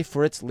on Monday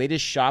for its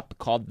latest shop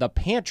called The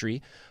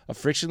Pantry, a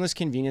frictionless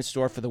convenience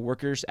store for the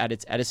workers at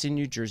its Edison,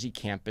 New Jersey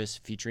campus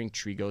featuring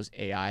Trigo's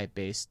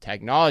AI-based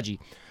technology.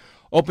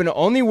 Open to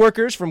only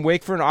workers from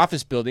Wakefern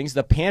office buildings,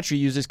 The Pantry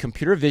uses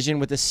computer vision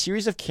with a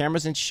series of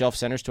cameras and shelf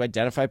centers to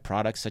identify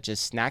products such as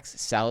snacks,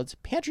 salads,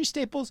 pantry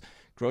staples,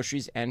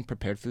 groceries, and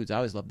prepared foods. I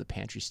always love the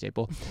pantry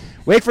staple.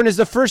 Wakefern is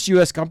the first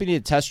U.S. company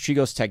to test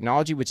Trigo's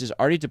technology, which is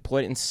already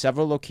deployed in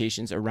several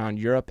locations around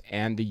Europe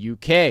and the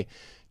U.K.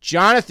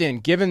 Jonathan,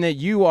 given that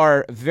you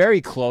are very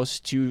close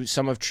to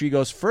some of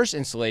Trigo's first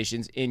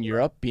installations in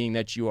Europe, being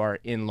that you are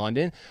in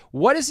London,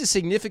 what is the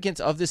significance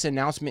of this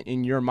announcement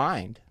in your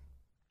mind?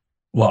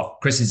 Well,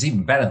 Chris, it's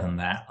even better than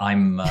that.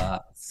 I'm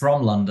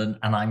from London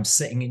and I'm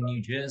sitting in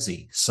New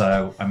Jersey.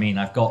 So, I mean,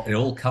 I've got it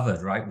all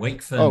covered, right?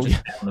 Wakefern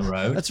just down the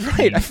road. That's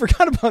right. I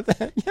forgot about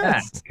that.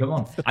 Yes. Yeah, come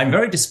on. I'm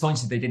very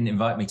disappointed they didn't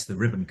invite me to the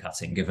ribbon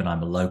cutting, given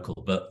I'm a local.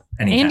 But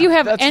anyhow. And you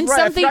have, That's and right.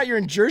 something, I forgot you're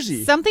in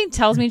Jersey. Something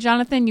tells me,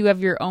 Jonathan, you have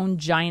your own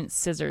giant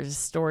scissors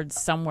stored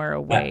somewhere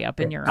away up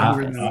in your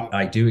office.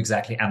 I do,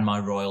 exactly. And my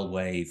royal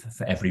wave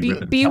for every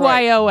ribbon.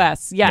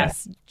 BYOS.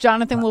 Yes. Yeah.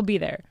 Jonathan will be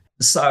there.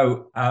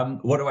 So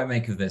what do I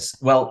make of this?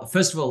 Well,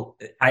 first of all,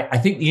 I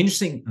think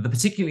the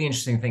particularly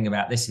interesting thing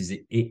about this is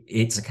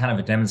it's a kind of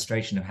a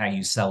demonstration of how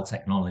you sell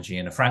technology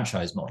in a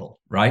franchise model,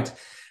 right?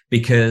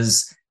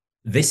 Because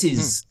this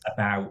is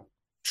about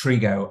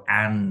Trigo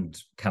and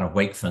kind of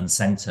Wakefern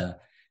Center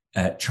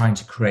trying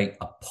to create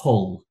a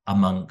pull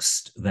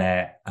amongst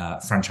their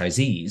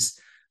franchisees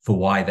for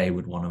why they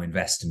would want to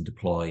invest and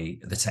deploy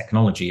the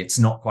technology. It's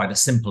not quite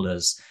as simple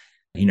as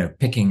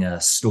picking a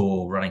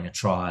store, running a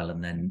trial,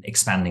 and then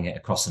expanding it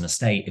across an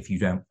estate if you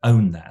don't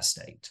own that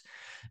estate.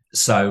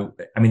 So,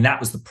 I mean, that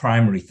was the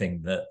primary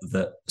thing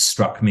that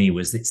struck me,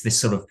 was it's this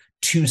sort of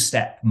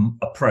two-step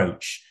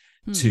approach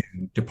to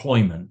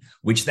deployment,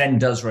 which then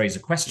does raise a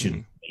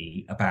question for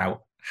me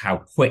about how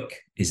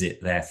quick is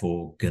it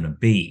therefore going to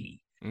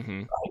be,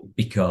 right?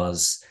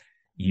 Because,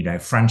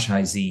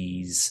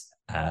 franchisees,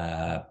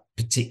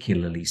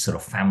 particularly sort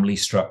of family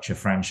structure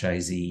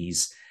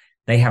franchisees,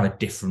 they have a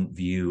different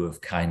view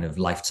of kind of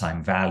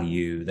lifetime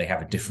value. They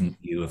have a different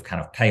view of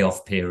kind of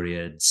payoff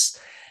periods.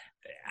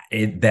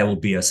 There will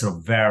be a sort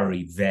of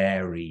very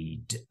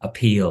varied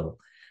appeal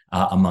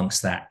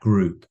amongst that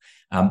group.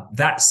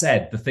 That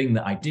said, the thing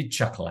that I did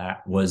chuckle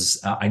at was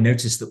I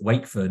noticed that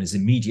Wakefern is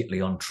immediately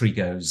on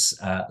Trigo's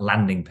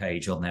landing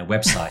page on their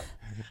website.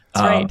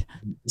 That's right.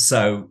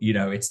 So,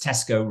 it's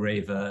Tesco,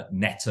 Reva,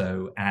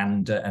 Netto,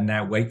 and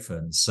now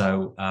Wakefern.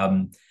 So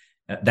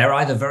they're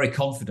either very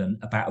confident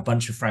about a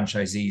bunch of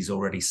franchisees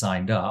already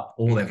signed up,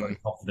 or they're very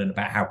confident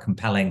about how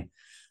compelling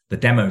the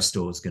demo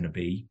store is going to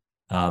be.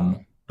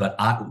 But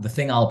the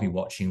thing I'll be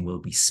watching will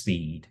be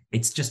speed.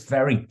 It's just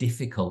very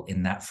difficult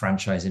in that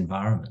franchise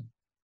environment.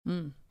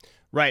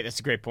 Right. That's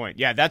a great point.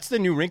 Yeah, that's the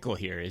new wrinkle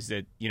here is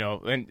that,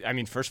 and I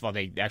mean, first of all,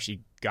 they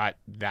actually got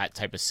that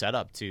type of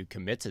setup to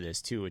commit to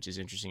this too, which is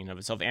interesting in and of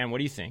itself. Anne, what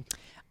do you think?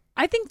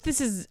 I think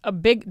this is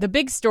the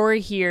big story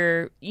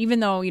here, even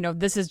though,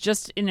 this is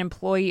just an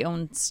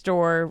employee-owned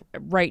store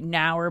right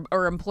now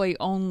or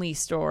employee-only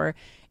store,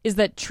 is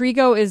that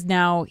Trigo is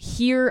now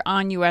here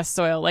on U.S.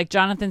 soil. Like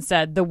Jonathan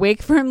said, the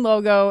Wakefern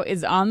logo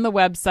is on the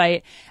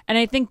website. And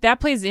I think that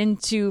plays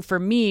into, for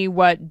me,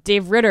 what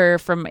Dave Ritter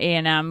from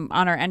A&M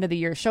on our end of the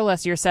year show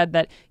last year said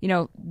that,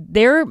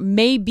 there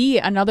may be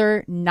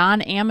another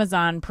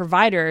non-Amazon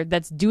provider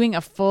that's doing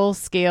a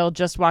full-scale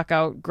Just Walk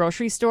Out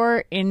grocery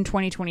store in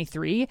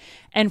 2023.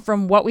 And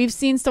from what we've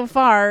seen so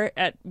far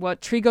at what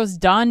Trigo's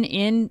done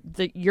in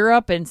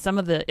Europe and some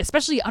of the,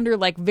 especially under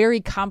like very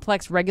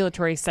complex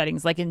regulatory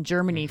settings, like in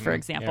Germany, for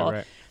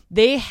example,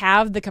 they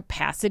have the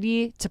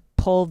capacity to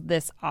pull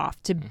this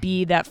off, to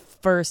be that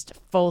first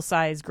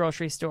full-size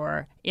grocery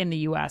store in the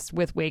U.S.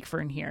 with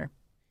Wakefern here.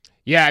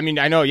 Yeah, I mean,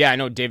 I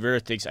know Dave Ritter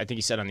thinks, I think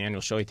he said on the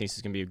annual show, he thinks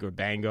it's going to be a good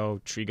bango.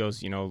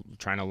 Trigo's,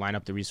 trying to line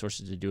up the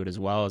resources to do it as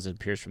well, as it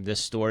appears from this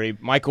story.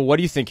 Michael, what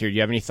do you think here? Do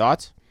you have any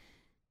thoughts?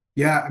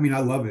 Yeah, I mean, I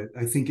love it.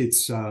 I think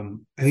it's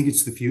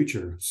the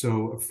future.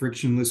 So a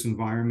frictionless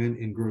environment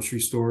in grocery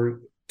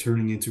store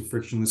turning into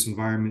frictionless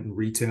environment in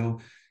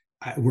retail.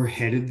 We're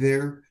headed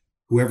there.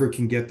 Whoever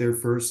can get there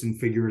first and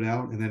figure it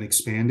out and then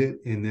expand it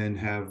and then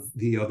have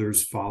the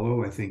others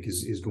follow, I think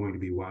is going to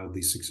be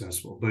wildly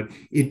successful. But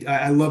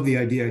I love the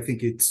idea. I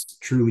think it's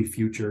truly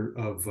future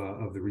of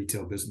the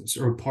retail business,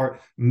 or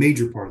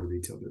major part of the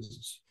retail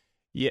business.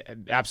 Yeah,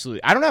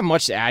 absolutely. I don't have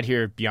much to add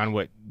here beyond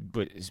what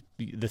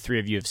the three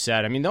of you have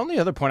said. I mean, the only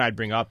other point I'd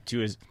bring up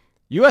too is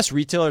U.S.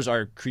 retailers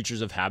are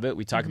creatures of habit.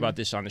 We talk about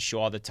this on the show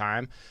all the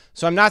time.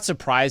 So I'm not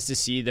surprised to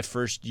see the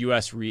first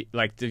U.S.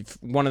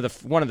 one of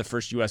the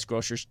first U.S.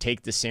 grocers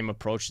take the same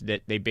approach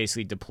that they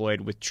basically deployed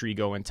with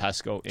Trigo and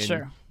Tesco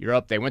in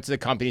Europe. They went to the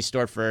company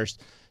store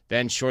first,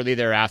 then shortly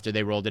thereafter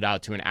they rolled it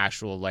out to an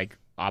actual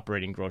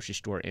operating grocery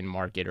store in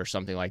market or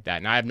something like that.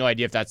 And I have no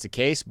idea if that's the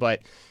case,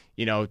 but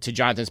to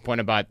Jonathan's point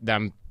about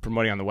them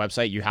promoting on the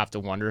website, you have to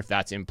wonder if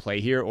that's in play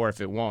here or if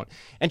it won't.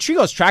 And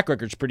Trigo's track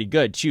record is pretty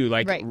good too.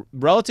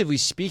 Relatively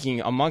speaking,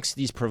 amongst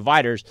these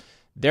providers,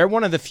 they're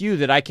one of the few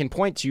that I can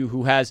point to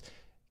who has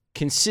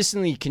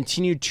consistently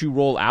continued to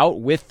roll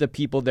out with the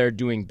people they're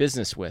doing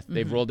business with.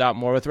 They've rolled out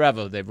more with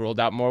Revo. They've rolled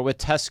out more with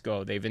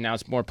Tesco. They've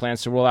announced more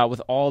plans to roll out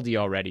with Aldi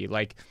already.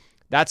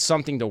 That's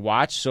something to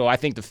watch. So I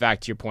think the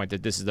fact, to your point,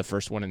 that this is the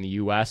first one in the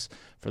U.S.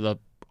 for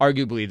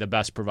arguably the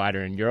best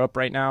provider in Europe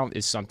right now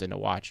is something to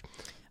watch.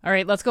 All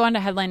right, let's go on to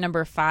headline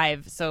number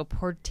 5. So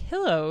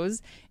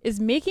Portillo's is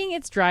making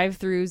its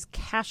drive-thrus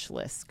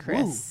cashless,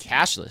 Chris. Ooh,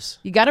 cashless.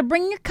 You got to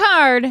bring your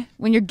card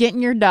when you're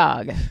getting your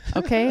dog,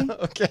 okay?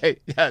 Okay,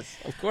 yes,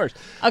 of course.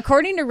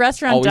 According to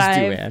Restaurant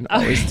Drive... Always do, Ann.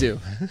 Always do.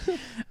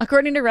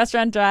 According to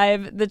Restaurant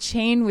Drive, the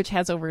chain, which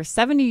has over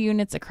 70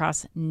 units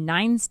across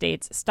 9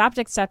 states, stopped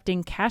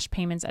accepting cash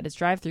payments at its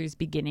drive-thrus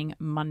beginning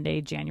Monday,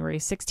 January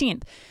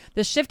 16th.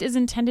 The shift is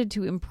intended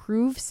to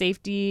improve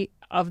safety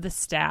of the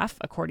staff,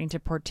 according to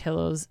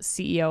Portillo's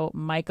CEO,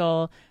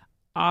 Michael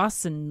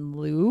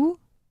Osenloo.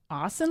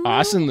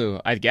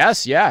 Osenloo, I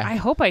guess, yeah. I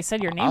hope I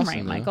said your name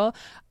right, Michael.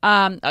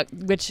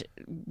 Which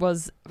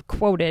was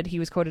quoted. He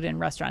was quoted in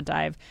Restaurant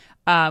Dive.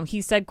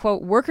 He said,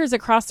 quote, "Workers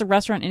across the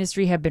restaurant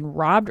industry have been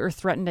robbed or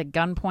threatened at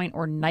gunpoint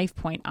or knife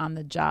point on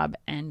the job,"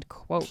 end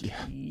quote.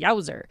 Yeah.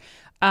 Yowzer.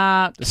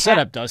 The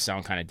setup does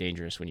sound kind of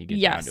dangerous when you get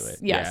down to it.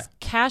 Yes. Yeah.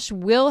 Cash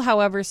will,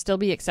 however, still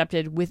be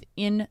accepted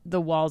within the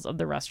walls of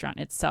the restaurant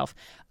itself.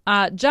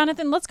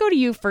 Jonathan, let's go to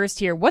you first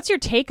here. What's your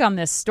take on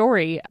this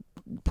story?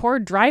 Poor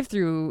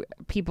drive-through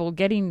people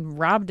getting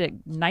robbed at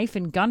knife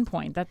and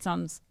gunpoint. That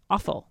sounds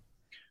awful.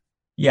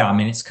 Yeah, I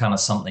mean, it's kind of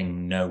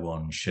something no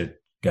one should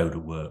go to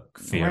work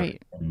fearing.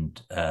 Right.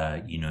 And,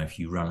 if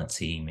you run a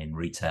team in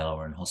retail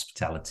or in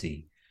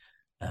hospitality,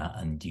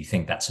 and you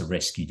think that's a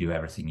risk, you do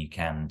everything you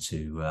can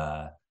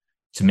to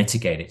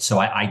mitigate it. So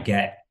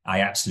I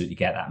absolutely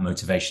get that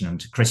motivation.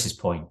 And to Chris's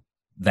point,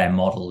 their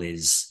model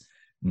is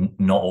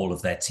not all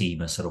of their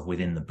team are sort of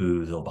within the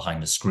booth or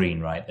behind the screen,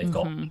 right? They've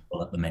got Mm-hmm.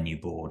 people at the menu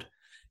board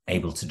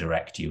able to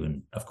direct you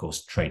and, of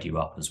course, trade you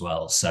up as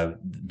well. So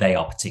they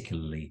are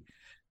particularly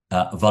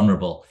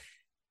vulnerable.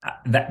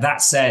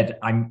 That said,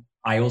 I'm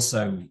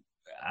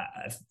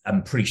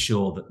pretty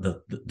sure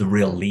that the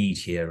real lead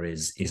here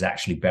is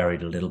actually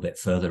buried a little bit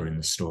further in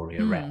the story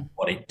around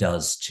what it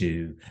does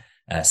to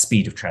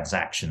speed of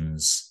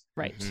transactions.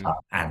 Right.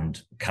 And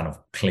kind of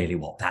clearly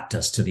what that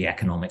does to the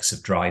economics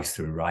of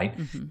drive-through, right?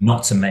 Mm-hmm.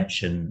 Not to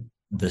mention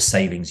the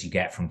savings you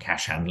get from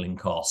cash handling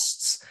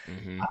costs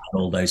and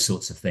all those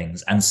sorts of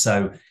things. And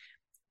so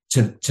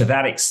to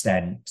that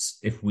extent,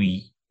 if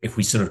we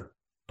sort of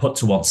put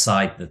to one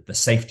side the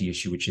safety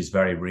issue, which is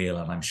very real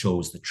and I'm sure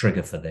was the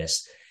trigger for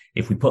this,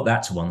 if we put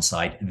that to one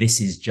side,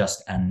 this is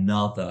just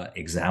another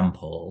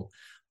example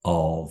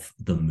of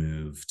the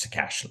move to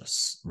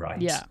cashless,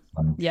 right? Yeah.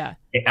 Yeah.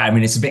 I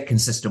mean, it's a bit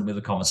consistent with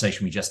the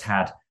conversation we just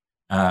had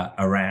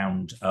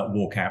around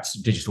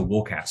digital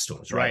walkout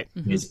stores, right?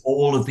 Is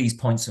all of these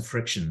points of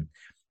friction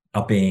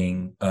are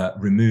being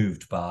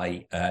removed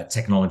by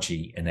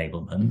technology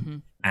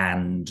enablement,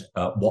 and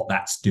what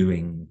that's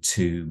doing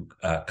to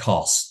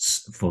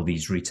costs for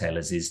these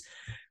retailers is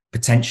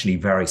potentially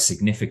very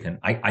significant.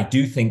 I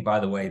do think, by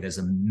the way, there's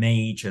a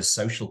major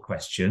social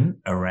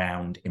question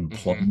around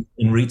employment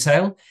in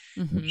retail.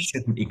 We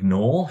shouldn't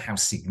ignore how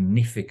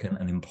significant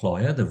an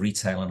employer the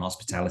retail and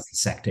hospitality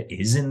sector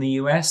is in the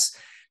US.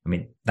 I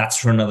mean, that's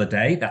for another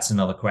day. That's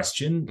another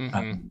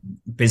question.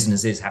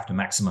 Businesses have to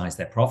maximize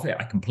their profit.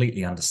 I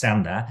completely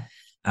understand that.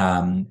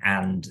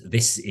 And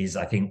this is,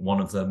 I think,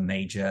 one of the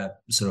major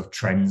sort of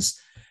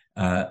trends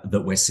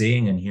that we're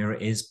seeing. And here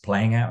it is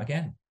playing out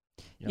again.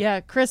 Yep.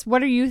 Yeah, Chris,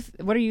 what are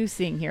you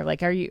seeing here?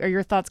 Like, are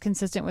your thoughts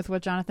consistent with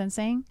what Jonathan's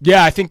saying?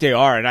 Yeah, I think they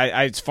are, and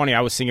it's funny.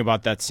 I was thinking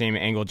about that same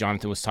angle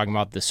Jonathan was talking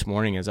about this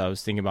morning as I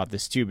was thinking about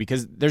this too,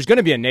 because there's going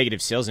to be a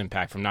negative sales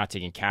impact from not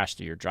taking cash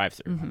through your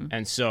drive-through,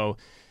 and so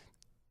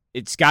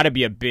it's got to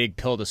be a big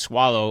pill to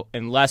swallow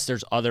unless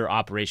there's other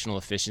operational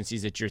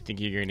efficiencies that you're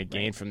thinking you're going to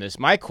gain from this.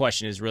 My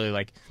question is really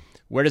like,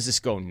 where does this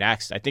go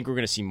next? I think we're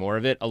going to see more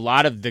of it. A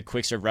lot of the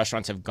quick serve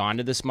restaurants have gone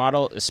to this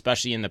model,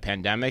 especially in the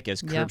pandemic,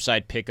 as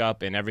curbside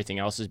pickup and everything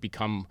else has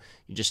become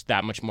just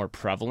that much more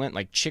prevalent.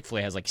 Like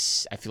Chick-fil-A has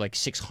I feel like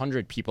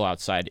 600 people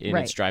outside in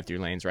its drive-through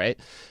lanes, right?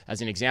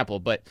 As an example.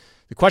 But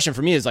the question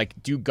for me is like,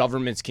 do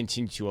governments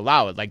continue to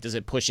allow it? Like, does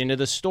it push into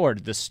the store?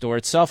 Did the store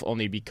itself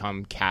only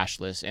become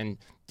cashless? And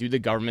do the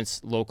governments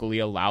locally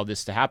allow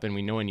this to happen?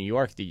 We know in New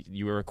York,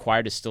 you were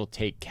required to still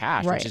take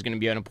cash, which is going to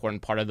be an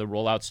important part of the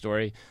rollout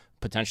story,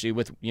 potentially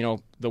with,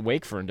 the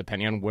Wakefern,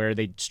 depending on where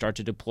they start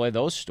to deploy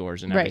those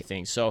stores and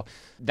everything. So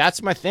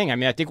that's my thing. I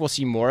mean, I think we'll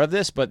see more of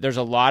this, but there's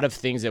a lot of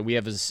things that we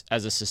have as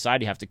a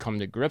society have to come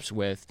to grips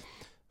with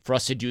for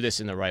us to do this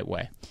in the right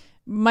way.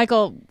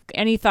 Michael,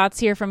 any thoughts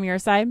here from your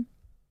side?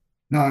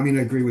 No, I mean,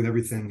 I agree with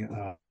everything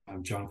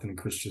Jonathan and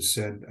Chris just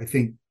said. I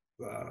think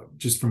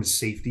just from a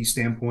safety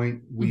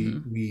standpoint,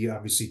 we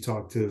obviously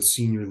talk to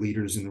senior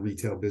leaders in the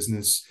retail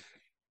business.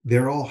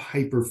 They're all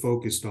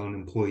hyper-focused on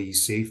employee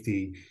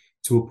safety,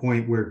 to a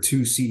point where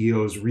two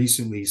CEOs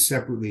recently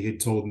separately had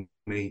told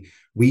me,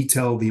 we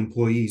tell the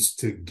employees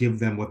to give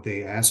them what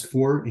they ask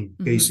for and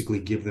basically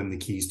give them the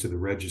keys to the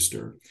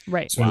register.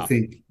 Right. So I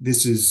think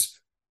this is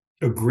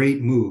a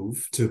great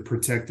move to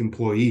protect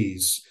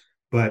employees.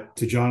 But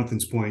to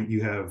Jonathan's point,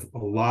 you have a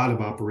lot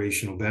of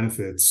operational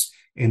benefits.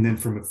 And then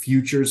from a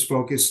futures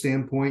focused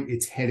standpoint,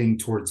 it's heading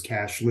towards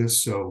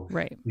cashless. So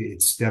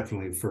it's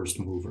definitely a first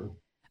mover.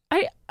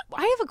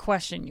 I have a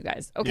question, you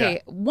guys.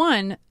 Okay,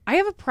 one, I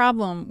have a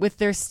problem with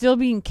there still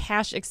being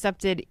cash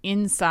accepted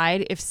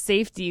inside if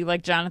safety,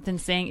 like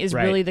Jonathan's saying, is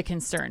really the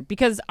concern.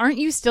 Because aren't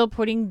you still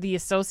putting the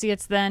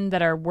associates then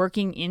that are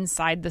working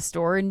inside the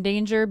store in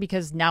danger?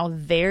 Because now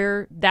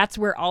that's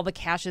where all the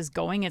cash is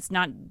going. It's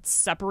not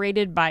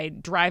separated by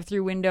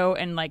drive-through window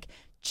and like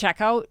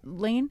checkout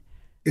lane.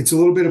 It's a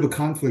little bit of a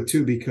conflict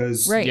too,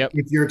 because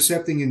if you're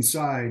accepting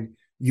inside,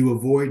 you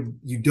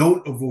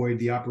don't avoid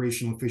the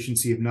operational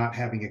efficiency of not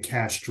having a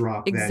cash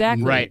drop.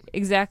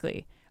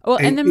 Exactly. Well,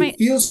 and then it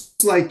feels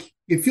like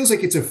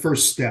it's a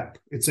first step.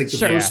 It's like the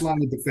first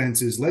line of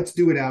defense is let's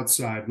do it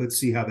outside. Let's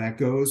see how that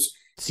goes.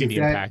 See the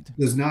impact. That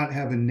does not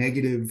have a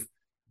negative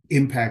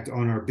impact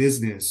on our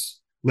business,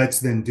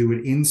 let's then do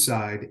it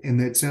inside. And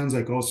that sounds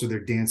like also they're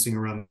dancing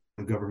around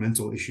the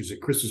governmental issues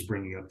that Chris was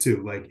bringing up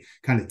too, like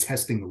kind of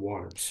testing the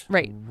waters.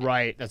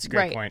 Right. That's a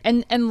great point.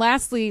 And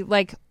lastly,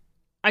 like,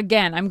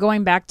 again, I'm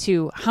going back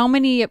to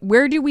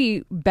where do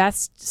we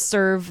best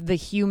serve the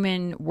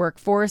human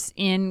workforce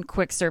in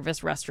quick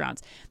service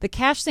restaurants? The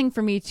cash thing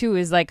for me too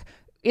is like,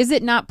 is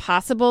it not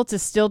possible to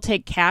still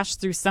take cash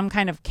through some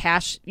kind of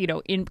cash,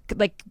 in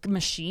like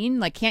machine?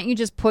 Like, can't you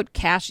just put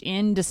cash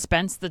in,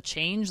 dispense the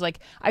change? Like,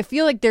 I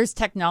feel like there's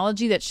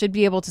technology that should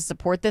be able to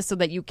support this so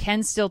that you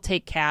can still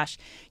take cash,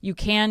 you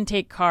can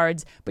take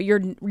cards, but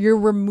you're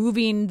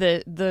removing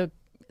the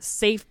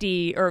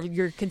safety, or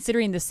you're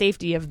considering the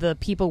safety of the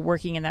people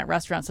working in that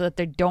restaurant so that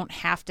they don't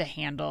have to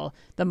handle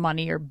the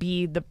money or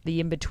be the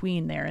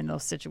in-between there in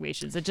those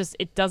situations.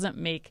 It doesn't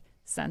make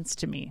sense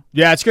to me.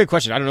 Yeah, it's a good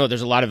question. I don't know.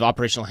 There's a lot of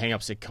operational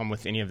hangups that come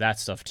with any of that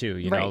stuff too.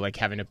 You know, like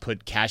having to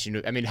put cash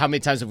into. I mean, how many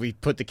times have we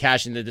put the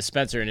cash in the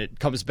dispenser and it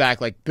comes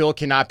back like bill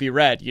cannot be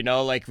read? You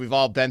know, like we've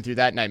all been through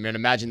that nightmare. And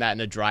imagine that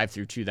in a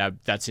drive-through too.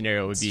 That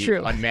scenario would be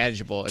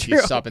unmanageable if you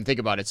stop and think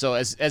about it. So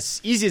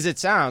as easy as it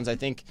sounds, I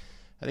think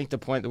the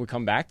point that we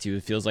come back to,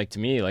 it feels like to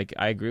me, like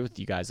I agree with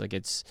you guys. Like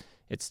it's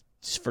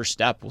first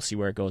step. We'll see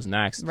where it goes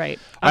next. Right.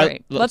 All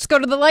right. Let's go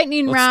to the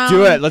lightning round.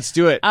 Let's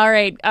do it. All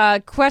right.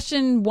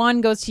 Question 1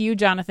 goes to you,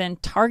 Jonathan.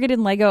 Target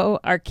and Lego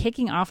are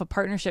kicking off a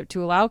partnership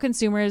to allow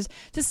consumers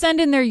to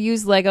send in their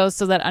used Legos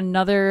so that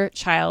another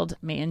child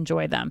may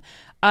enjoy them.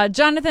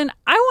 Jonathan,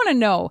 I want to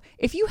know,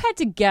 if you had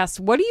to guess,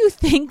 what do you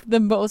think the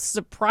most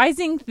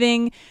surprising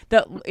thing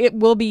that it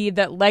will be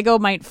that Lego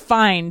might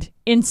find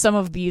in some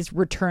of these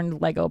returned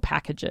Lego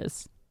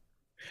packages?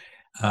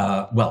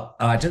 Well,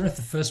 I don't know if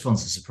the first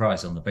one's a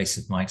surprise on the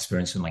basis of my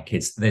experience with my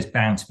kids. There's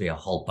bound to be a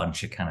whole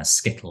bunch of kind of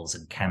Skittles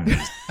and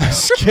candies.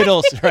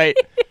 Skittles, right.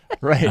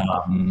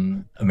 I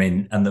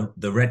mean, and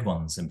the red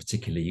ones in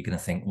particular, you're going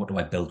to think, what do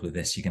I build with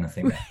this? You're going to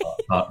think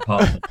part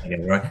of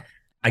it, right?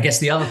 I guess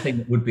the other thing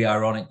that would be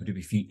ironic would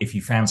be if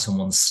you found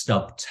someone's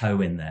stubbed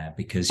toe in there,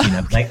 because,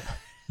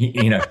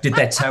 did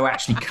their toe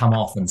actually come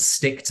off and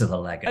stick to the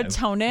Lego? A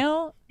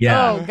toenail?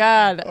 Yeah. Oh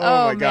God.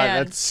 Oh my God.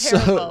 Man. That's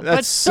terrible.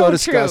 so so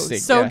disgusting.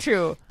 So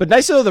true. But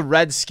nice to know the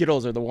red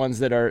Skittles are the ones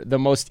that are the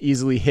most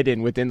easily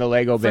hidden within the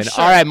Lego bin.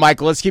 Sure. All right,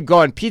 Michael, let's keep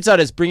going. Pizza Hut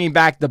is bringing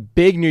back the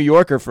Big New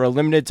Yorker for a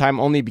limited time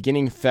only,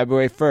 beginning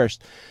February 1st.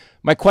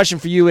 My question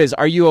for you is,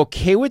 are you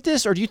okay with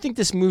this, or do you think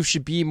this move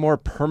should be more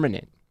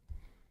permanent?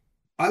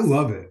 I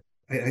love it.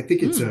 I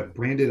think it's a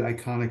branded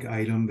iconic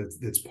item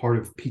that's part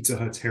of Pizza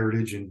Hut's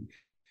heritage and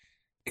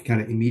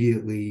kind of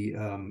immediately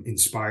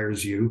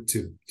inspires you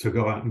to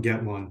go out and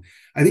get one.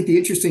 I think the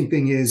interesting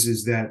thing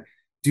is that,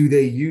 do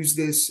they use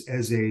this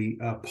as a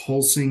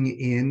pulsing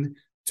in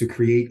to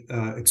create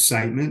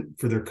excitement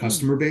for their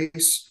customer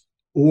base,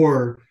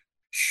 or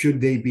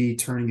should they be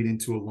turning it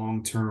into a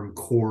long-term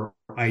core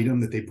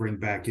item that they bring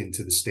back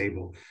into the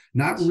stable?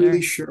 Not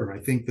really sure. I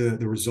think the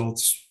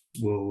results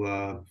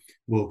will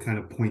kind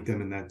of point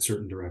them in that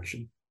certain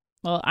direction.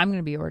 Well, I'm going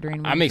to be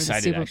ordering one. I'm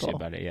excited actually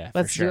about it. Yeah,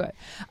 let's for sure. do it.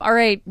 All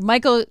right,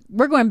 Michael,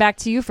 we're going back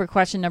to you for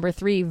question number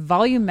 3.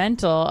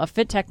 Volumental, a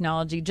fit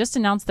technology, just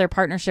announced their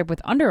partnership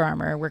with Under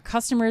Armour, where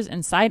customers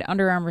inside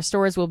Under Armour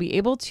stores will be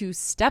able to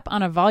step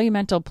on a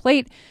Volumental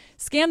plate,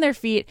 scan their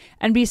feet,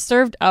 and be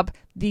served up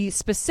the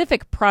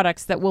specific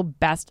products that will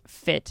best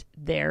fit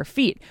their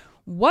feet.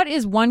 What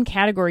is one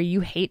category you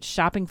hate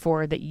shopping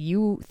for that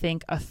you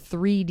think a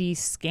 3D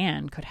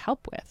scan could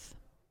help with?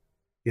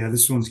 Yeah,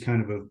 this one's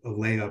kind of a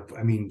layup.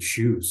 I mean,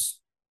 shoes.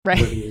 Right.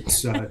 Whether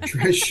it's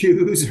dress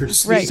shoes or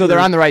sneakers. Right. So they're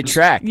on the right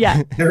track.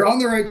 Yeah. They're on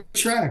the right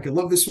track. I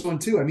love this one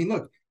too. I mean,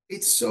 look,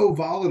 it's so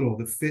volatile,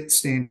 the fit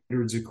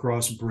standards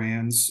across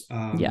brands.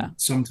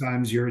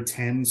 Sometimes you're a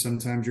 10,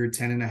 sometimes you're a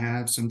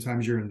 10.5,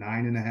 sometimes you're a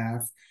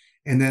 9.5.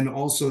 And then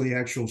also the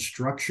actual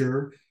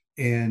structure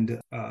and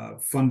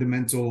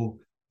fundamental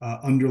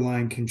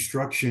underlying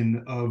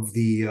construction of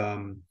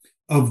the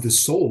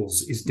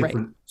soles is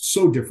different,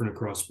 so different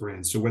across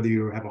brands. So whether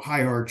you have a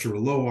high arch or a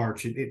low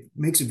arch, it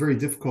makes it very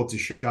difficult to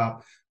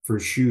shop for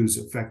shoes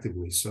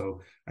effectively.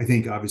 So I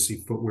think obviously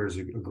footwear is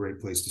a great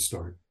place to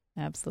start.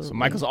 Absolutely. So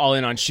Michael's all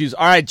in on shoes.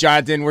 All right,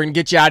 Jonathan, we're going to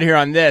get you out of here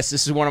on this.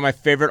 This is one of my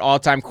favorite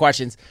all-time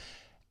questions.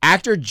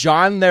 Actor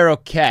John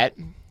Larroquette,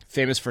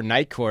 famous for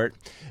Night Court,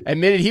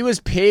 admitted he was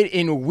paid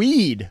in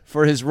weed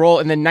for his role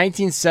in the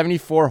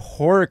 1974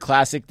 horror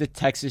classic, The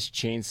Texas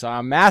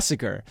Chainsaw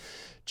Massacre.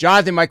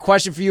 Jonathan, my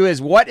question for you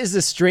is, what is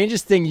the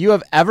strangest thing you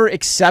have ever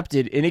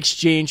accepted in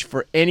exchange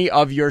for any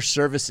of your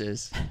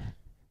services?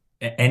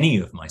 Any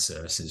of my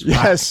services?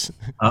 Yes.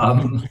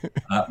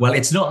 Well,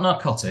 it's not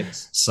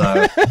narcotics,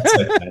 so it's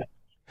okay.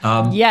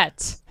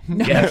 Yet.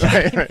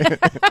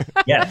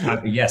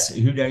 Yes.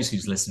 Who knows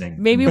who's listening?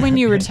 Maybe when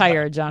you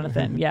retire,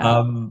 Jonathan.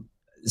 Yeah.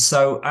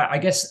 So I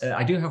guess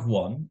I do have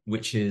one,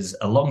 which is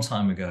a long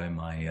time ago in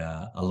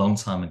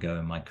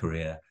my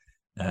career,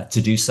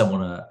 to do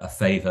someone a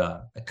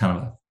favor, a kind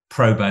of a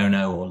pro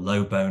bono or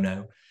low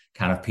bono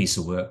kind of piece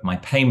of work. My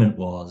payment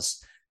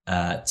was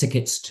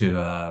tickets to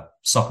a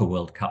Soccer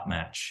World Cup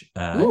match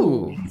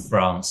in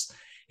France.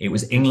 It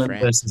was England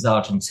versus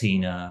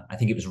Argentina. I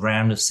think it was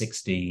round of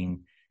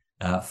 16.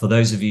 For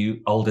those of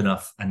you old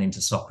enough and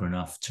into soccer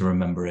enough to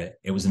remember it,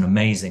 it was an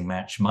amazing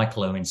match.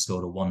 Michael Owen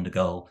scored a wonder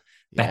goal.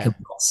 Beckham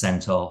got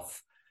sent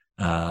off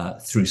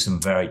through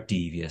some very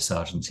devious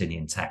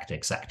Argentinian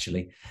tactics,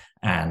 actually.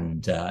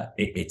 And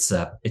it's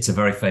a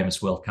very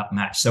famous World Cup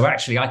match. So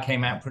actually, I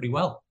came out pretty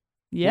well.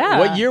 Yeah.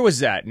 What year was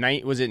that?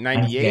 Was it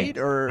 98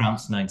 or?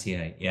 France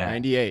 98, yeah.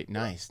 98.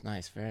 Nice,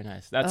 very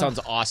nice. That sounds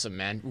awesome,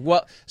 man.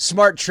 Well,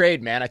 smart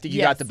trade, man. I think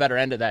you got the better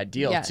end of that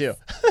deal, too.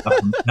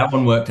 That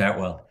one worked out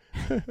well.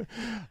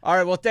 All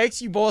right, well,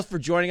 thanks you both for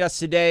joining us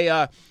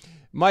today.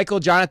 Michael,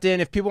 Jonathan,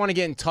 if people want to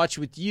get in touch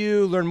with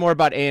you, learn more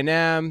about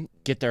A&M,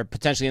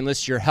 potentially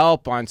enlist your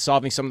help on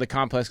solving some of the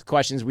complex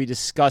questions we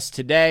discussed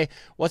today,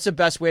 what's the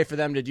best way for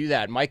them to do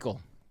that?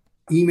 Michael?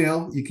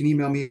 email. You can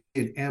email me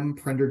at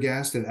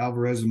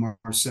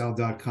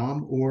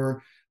mprendergast@alvarezmarsal.com,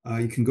 or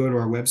you can go to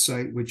our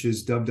website, which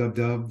is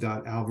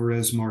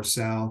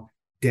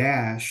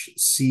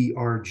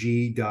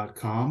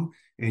www.alvarezmarsal-crg.com,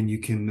 and you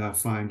can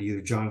find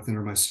either Jonathan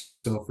or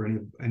myself or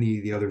any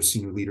of the other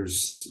senior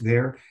leaders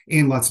there,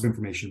 and lots of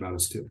information about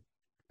us too.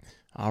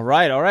 All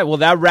right. Well,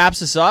 that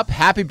wraps us up.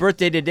 Happy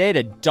birthday today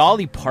to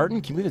Dolly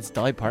Parton. Can you believe it's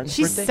Dolly Parton's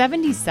She's birthday?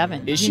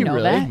 77. Is you she know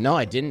really? That? No,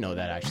 I didn't know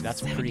that, actually.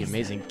 That's pretty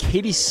amazing.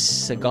 Katie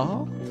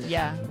Sagal?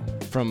 Yeah.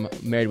 From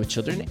Married with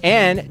Children.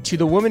 And to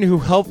the woman who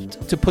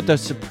helped to put The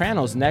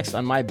Sopranos next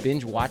on my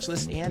binge watch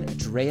list,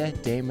 Andrea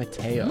De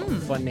Matteo.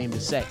 Fun name to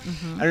say.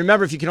 And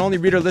remember, if you can only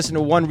read or listen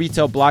to one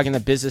retail blog in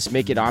the business,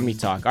 make it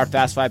OmniTalk. Our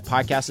Fast Five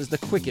podcast is the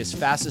quickest,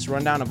 fastest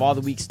rundown of all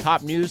the week's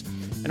top news.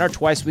 And our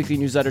twice-weekly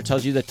newsletter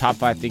tells you the top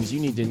 5 things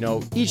you need to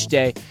know each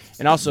day,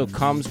 and also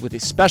comes with a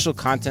special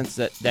content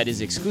that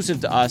is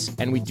exclusive to us,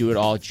 and we do it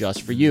all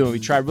just for you. And we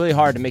try really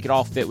hard to make it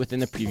all fit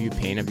within the preview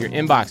pane of your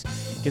inbox.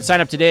 You can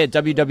sign up today at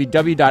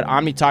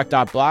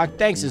www.omnitalk.blog.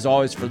 Thanks, as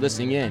always, for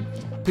listening in.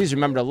 Please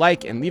remember to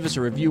like and leave us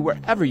a review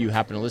wherever you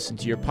happen to listen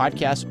to your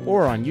podcast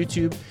or on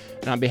YouTube.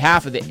 And on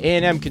behalf of the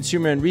A&M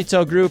Consumer and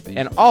Retail Group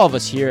and all of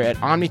us here at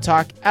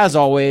OmniTalk, as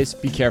always,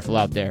 be careful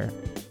out there.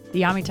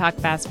 The OmniTalk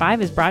Fast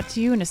 5 is brought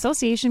to you in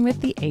association with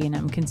the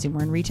A&M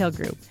Consumer and Retail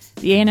Group.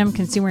 The A&M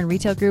Consumer and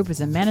Retail Group is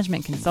a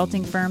management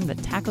consulting firm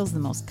that tackles the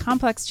most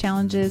complex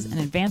challenges and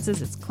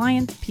advances its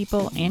clients,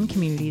 people, and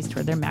communities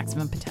toward their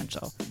maximum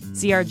potential.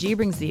 CRG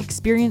brings the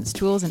experience,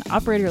 tools, and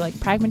operator-like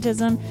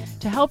pragmatism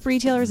to help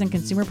retailers and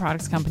consumer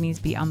products companies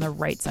be on the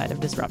right side of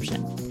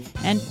disruption.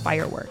 And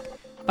Firework.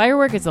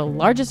 Firework is the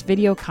largest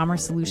video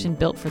commerce solution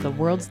built for the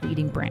world's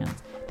leading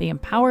brands. They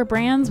empower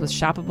brands with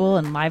shoppable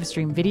and live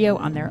stream video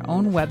on their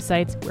own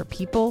websites where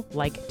people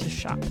like to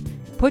shop.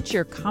 Put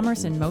your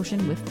commerce in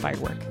motion with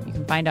Firework. You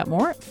can find out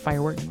more at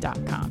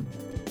firework.com.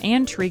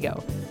 And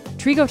Trigo.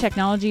 Trigo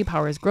technology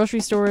powers grocery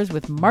stores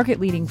with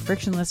market-leading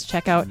frictionless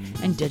checkout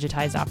and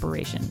digitized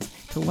operations.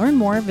 To learn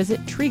more,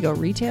 visit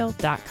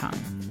trigoretail.com.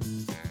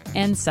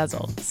 And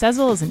Sezzle.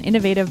 Sezzle is an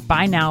innovative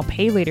buy now,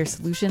 pay later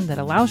solution that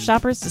allows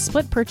shoppers to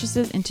split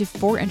purchases into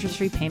 4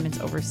 interest-free payments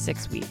over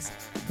 6 weeks.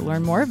 To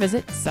learn more,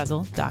 visit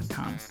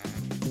Sezzle.com.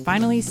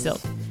 Finally, Silk.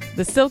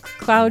 The Silk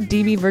Cloud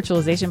DB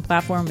virtualization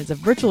platform is a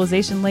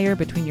virtualization layer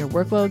between your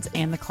workloads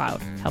and the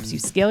cloud. Helps you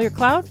scale your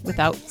cloud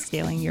without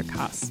scaling your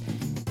costs.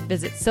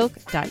 Visit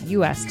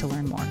silk.us to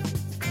learn more.